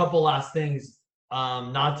 Couple last things,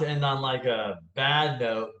 not to end on like a bad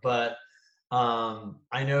note, but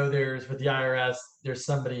I know with the IRS, there's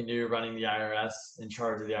somebody new running the IRS, in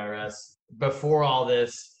charge of the IRS. Before all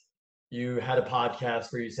this, you had a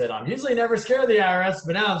podcast where you said, I'm usually never scared of the IRS,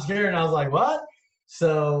 but now I'm scared. And I was like, what?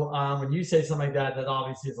 So when you say something like that, that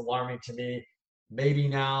obviously is alarming to me. Maybe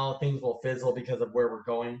now things will fizzle because of where we're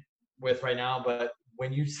going with right now. But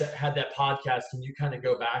when you had that podcast, can you kind of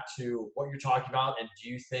go back to what you're talking about? And do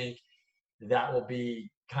you think that will be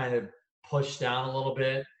kind of pushed down a little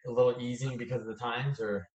bit, a little easing because of the times,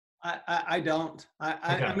 or? I don't. Okay.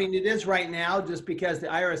 I mean, it is right now just because the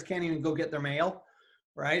IRS can't even go get their mail,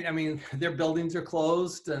 right? I mean, their buildings are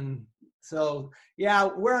closed. And so, yeah,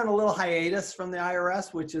 we're on a little hiatus from the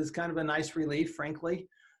IRS, which is kind of a nice relief, frankly.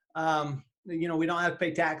 We don't have to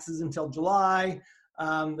pay taxes until July.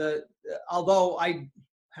 Although I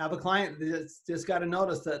have a client that's just got a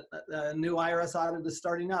notice that a new IRS audit is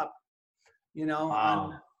starting up,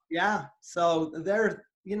 Wow. Yeah. So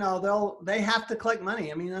they have to collect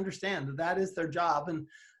money. I mean, understand that is their job. And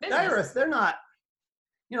the IRS, they're not,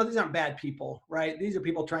 these aren't bad people, right? These are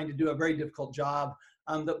people trying to do a very difficult job.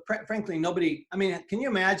 Frankly, nobody, I mean, can you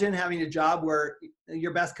imagine having a job where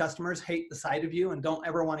your best customers hate the sight of you and don't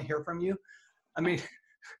ever want to hear from you? I mean,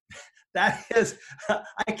 that is,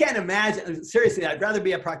 I can't imagine. Seriously, I'd rather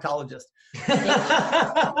be a proctologist.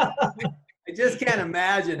 I just can't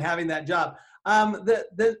imagine having that job.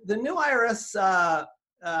 The new IRS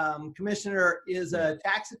commissioner is a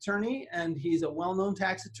tax attorney, and he's a well-known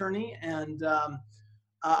tax attorney. And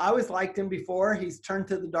I always liked him before. He's turned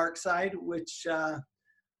to the dark side, which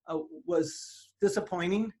was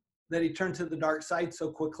disappointing that he turned to the dark side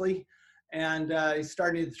so quickly. And he's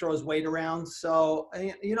starting to throw his weight around. So,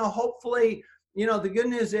 hopefully, the good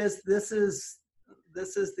news is this is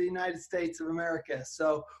the United States of America.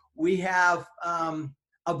 So we have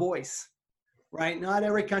a voice, right? Not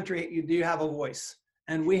every country you do have a voice,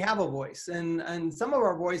 and we have a voice. And some of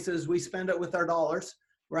our voices, we spend it with our dollars,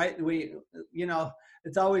 right?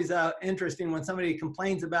 It's always interesting when somebody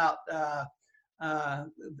complains about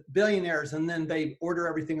billionaires and then they order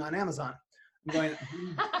everything on Amazon. I'm going,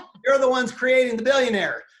 you're the ones creating the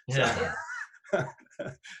billionaire. Yeah.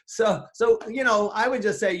 So, I would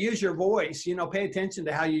just say, use your voice, pay attention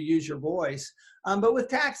to how you use your voice. But with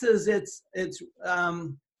taxes, it's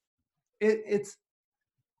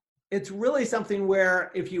really something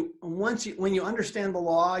where when you understand the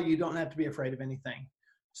law, you don't have to be afraid of anything.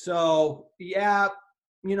 So yeah,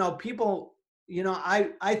 people,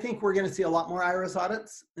 I think we're going to see a lot more IRS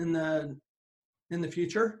audits in the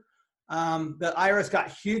future. The IRS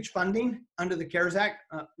got huge funding under the CARES Act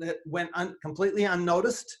that went completely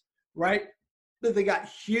unnoticed, right? But they got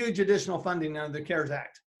huge additional funding under the CARES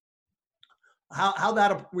Act. How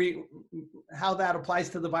that applies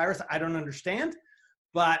to the virus, I don't understand,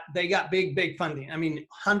 but they got big funding. I mean,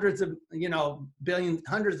 hundreds of billions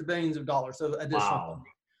of dollars of additional funding.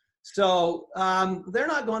 So they're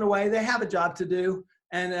not going away. They have a job to do.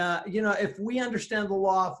 And, if we understand the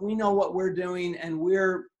law, if we know what we're doing, and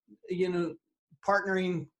we're,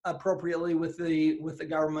 partnering appropriately with the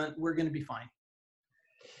government, we're going to be fine.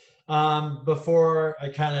 Before I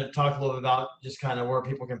kind of talk a little bit about just kind of where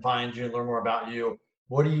people can find you and learn more about you,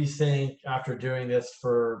 what do you think, after doing this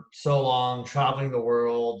for so long, traveling the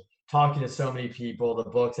world, talking to so many people, the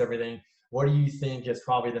books, everything, what do you think is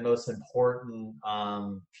probably the most important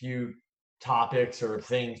few topics or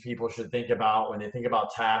things people should think about when they think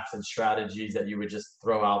about tax and strategies that you would just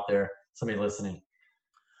throw out there, somebody listening?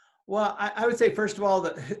 Well, I would say, first of all,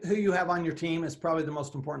 that who you have on your team is probably the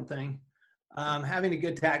most important thing. Having a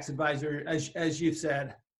good tax advisor, as you've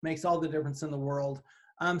said, makes all the difference in the world.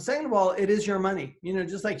 Second of all, it is your money. You know,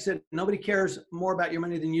 just like you said, nobody cares more about your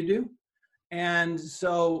money than you do. And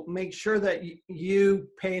so make sure that you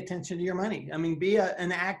pay attention to your money. I mean, be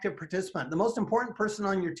an active participant. The most important person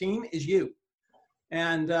on your team is you.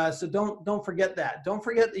 And so don't forget that. Don't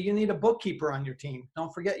forget that you need a bookkeeper on your team.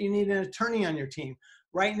 Don't forget you need an attorney on your team.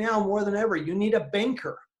 Right now, more than ever, you need a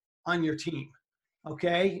banker on your team.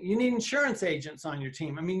 Okay, you need insurance agents on your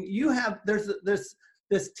team. I mean, there's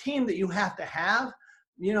this team that you have to have.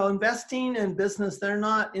 You know, investing and business, they're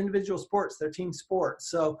not individual sports, they're team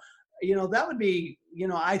sports. So, you know, that would be, you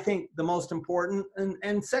know, I think the most important.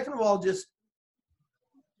 And second of all, just,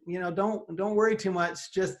 you know, don't worry too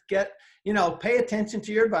much. Just pay attention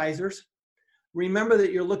to your advisors. Remember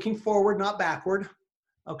that you're looking forward, not backward.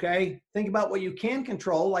 Okay. Think about what you can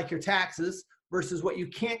control, like your taxes, versus what you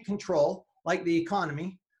can't control, like the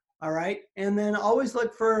economy. All right. And then always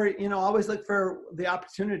look for the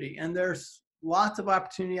opportunity. And there's lots of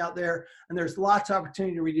opportunity out there, and there's lots of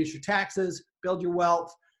opportunity to reduce your taxes, build your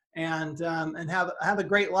wealth, and have a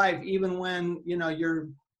great life, even when, you know, you're,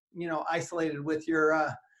 you know, isolated with your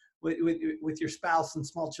with your spouse and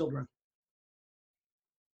small children.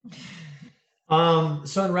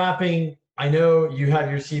 So in wrapping, I know you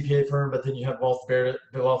have your CPA firm, but then you have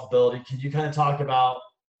Wealthability. Can you kind of talk about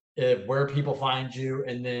where people find you,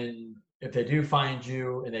 and then if they do find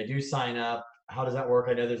you and they do sign up, how does that work?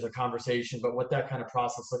 I know there's a conversation, but what that kind of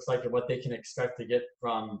process looks like and what they can expect to get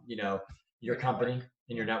from, you know, your company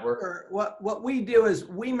and your network? Sure. What we do is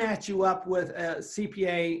we match you up with a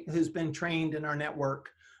CPA who's been trained in our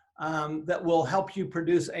network that will help you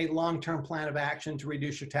produce a long-term plan of action to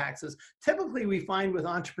reduce your taxes. Typically, we find with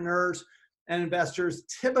entrepreneurs and investors,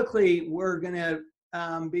 typically we're going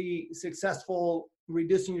to be successful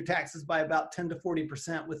reducing your taxes by about 10 to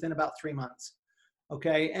 40% within about 3 months.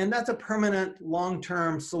 Okay, and that's a permanent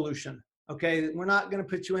long-term solution. Okay, we're not going to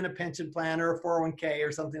put you in a pension plan or a 401k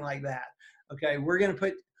or something like that. Okay, we're going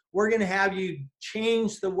to have you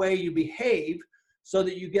change the way you behave so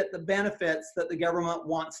that you get the benefits that the government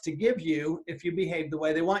wants to give you if you behave the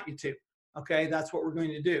way they want you to. Okay, that's what we're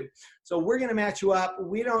going to do. So we're going to match you up.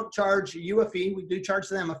 We don't charge you a fee. We do charge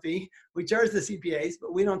them a fee. We charge the CPAs,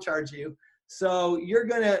 but we don't charge you. So you're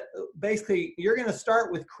going to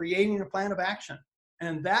start with creating a plan of action.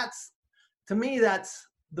 And to me, that's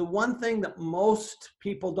the one thing that most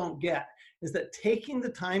people don't get, is that taking the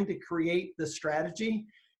time to create the strategy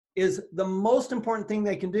is the most important thing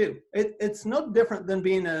they can do. It's no different than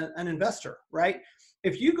being an investor, right?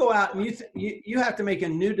 If you go out and you have to make a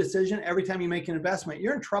new decision every time you make an investment,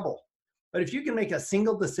 you're in trouble. But if you can make a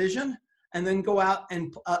single decision and then go out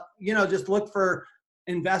and just look for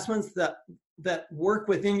investments that work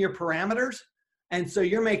within your parameters, and so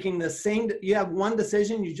you're making the same, you have one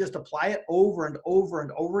decision, you just apply it over and over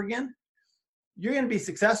and over again, you're going to be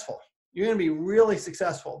successful. You're going to be really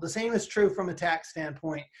successful. The same is true from a tax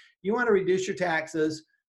standpoint. You want to reduce your taxes.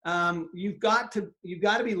 You've got to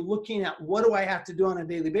be looking at, what do I have to do on a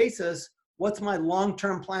daily basis? What's my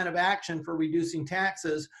long-term plan of action for reducing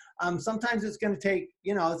taxes? Sometimes it's going to take,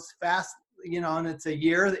 it's fast, and it's a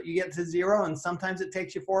year that you get to zero. And sometimes it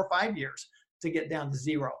takes you 4 or 5 years to get down to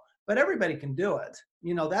zero. But everybody can do it.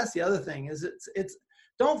 That's the other thing, is it's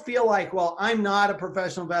don't feel like, well, I'm not a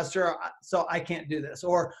professional investor, so I can't do this.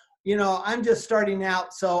 Or, I'm just starting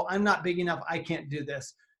out, so I'm not big enough, I can't do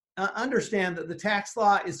this. Understand that the tax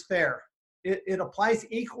law is fair. It applies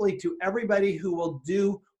equally to everybody who will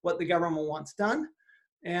do what the government wants done.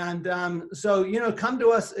 And so, come to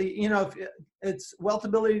us, it's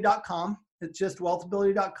wealthability.com. It's just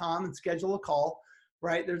wealthability.com, and schedule a call,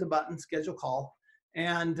 right? There's a button, schedule call.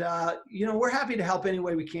 And, we're happy to help any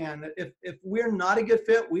way we can. If we're not a good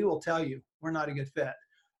fit, we will tell you we're not a good fit.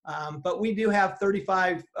 But we do have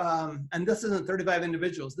 35, and this isn't 35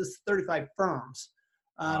 individuals, this is 35 firms,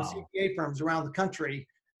 CPA firms around the country.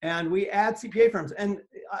 And we add CPA firms. And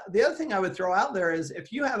the other thing I would throw out there is,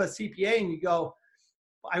 if you have a CPA and you go,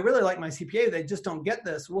 I really like my CPA, they just don't get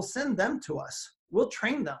this, we'll send them to us. We'll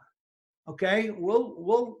train them. Okay,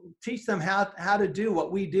 we'll teach them how to do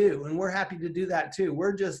what we do, and we're happy to do that too.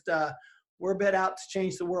 We're just we're a bit out to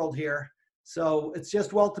change the world here. So it's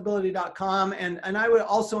just wealthability.com, and I would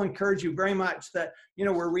also encourage you very much that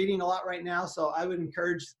we're reading a lot right now. So I would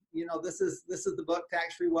encourage, this is the book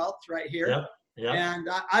Tax Free Wealth right here. Yep. Yep. And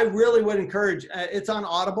I really would encourage. It's on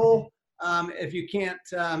Audible. If you can't,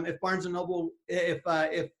 if Barnes and Noble, if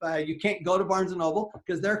you can't go to Barnes and Noble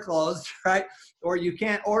because they're closed, right? Or you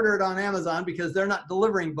can't order it on Amazon because they're not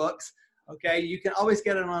delivering books. Okay, you can always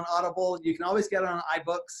get it on Audible. You can always get it on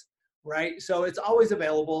iBooks, right? So it's always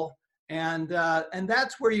available. And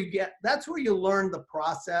that's where you learn the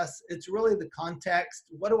process. It's really the context.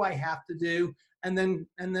 What do I have to do? And then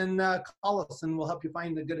call us and we'll help you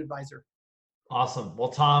find a good advisor. Awesome. Well,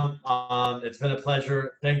 Tom, it's been a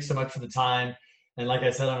pleasure. Thanks so much for the time. And like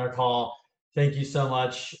I said on our call, thank you so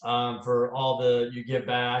much for all you give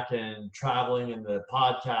back and traveling and the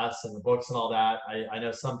podcasts and the books and all that. I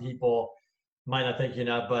know some people might not think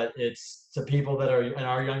but it's to people that are in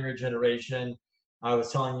our younger generation. I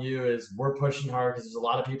was telling you is we're pushing hard because there's a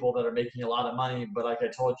lot of people that are making a lot of money, but like I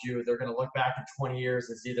told you, they're going to look back in 20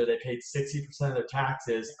 years as either they paid 60% of their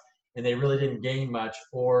taxes and they really didn't gain much,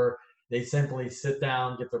 or they simply sit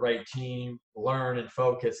down, get the right team, learn and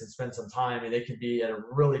focus and spend some time, and they could be at a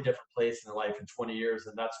really different place in their life in 20 years.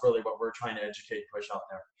 And that's really what we're trying to educate and push out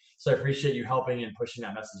there. So I appreciate you helping and pushing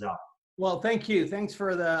that message out. Well, thank you. Thanks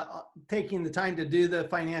for taking the time to do the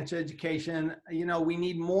financial education. We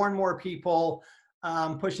need more and more people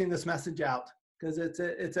pushing this message out, because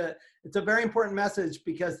it's a very important message,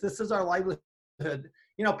 because this is our livelihood.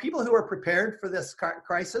 People who are prepared for this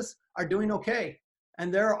crisis are doing okay.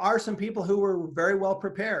 And there are some people who were very well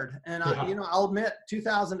prepared. And I'll admit,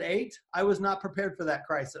 2008, I was not prepared for that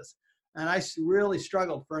crisis. And I really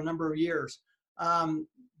struggled for a number of years.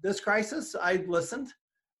 This crisis, I listened,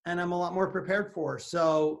 and I'm a lot more prepared for.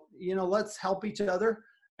 So, let's help each other,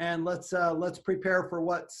 and let's prepare for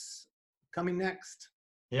what's coming next.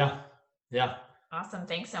 Yeah. Awesome.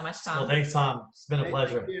 Thanks so much, Tom. Well, thanks, Tom. It's been a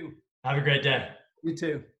pleasure. Thank you. Have a great day. You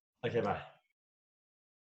too. Okay, bye.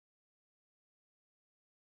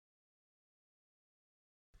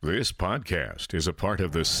 This podcast is a part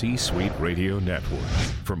of the C-Suite Radio Network.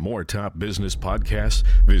 For more top business podcasts,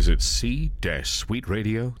 visit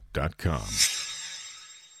c-suiteradio.com.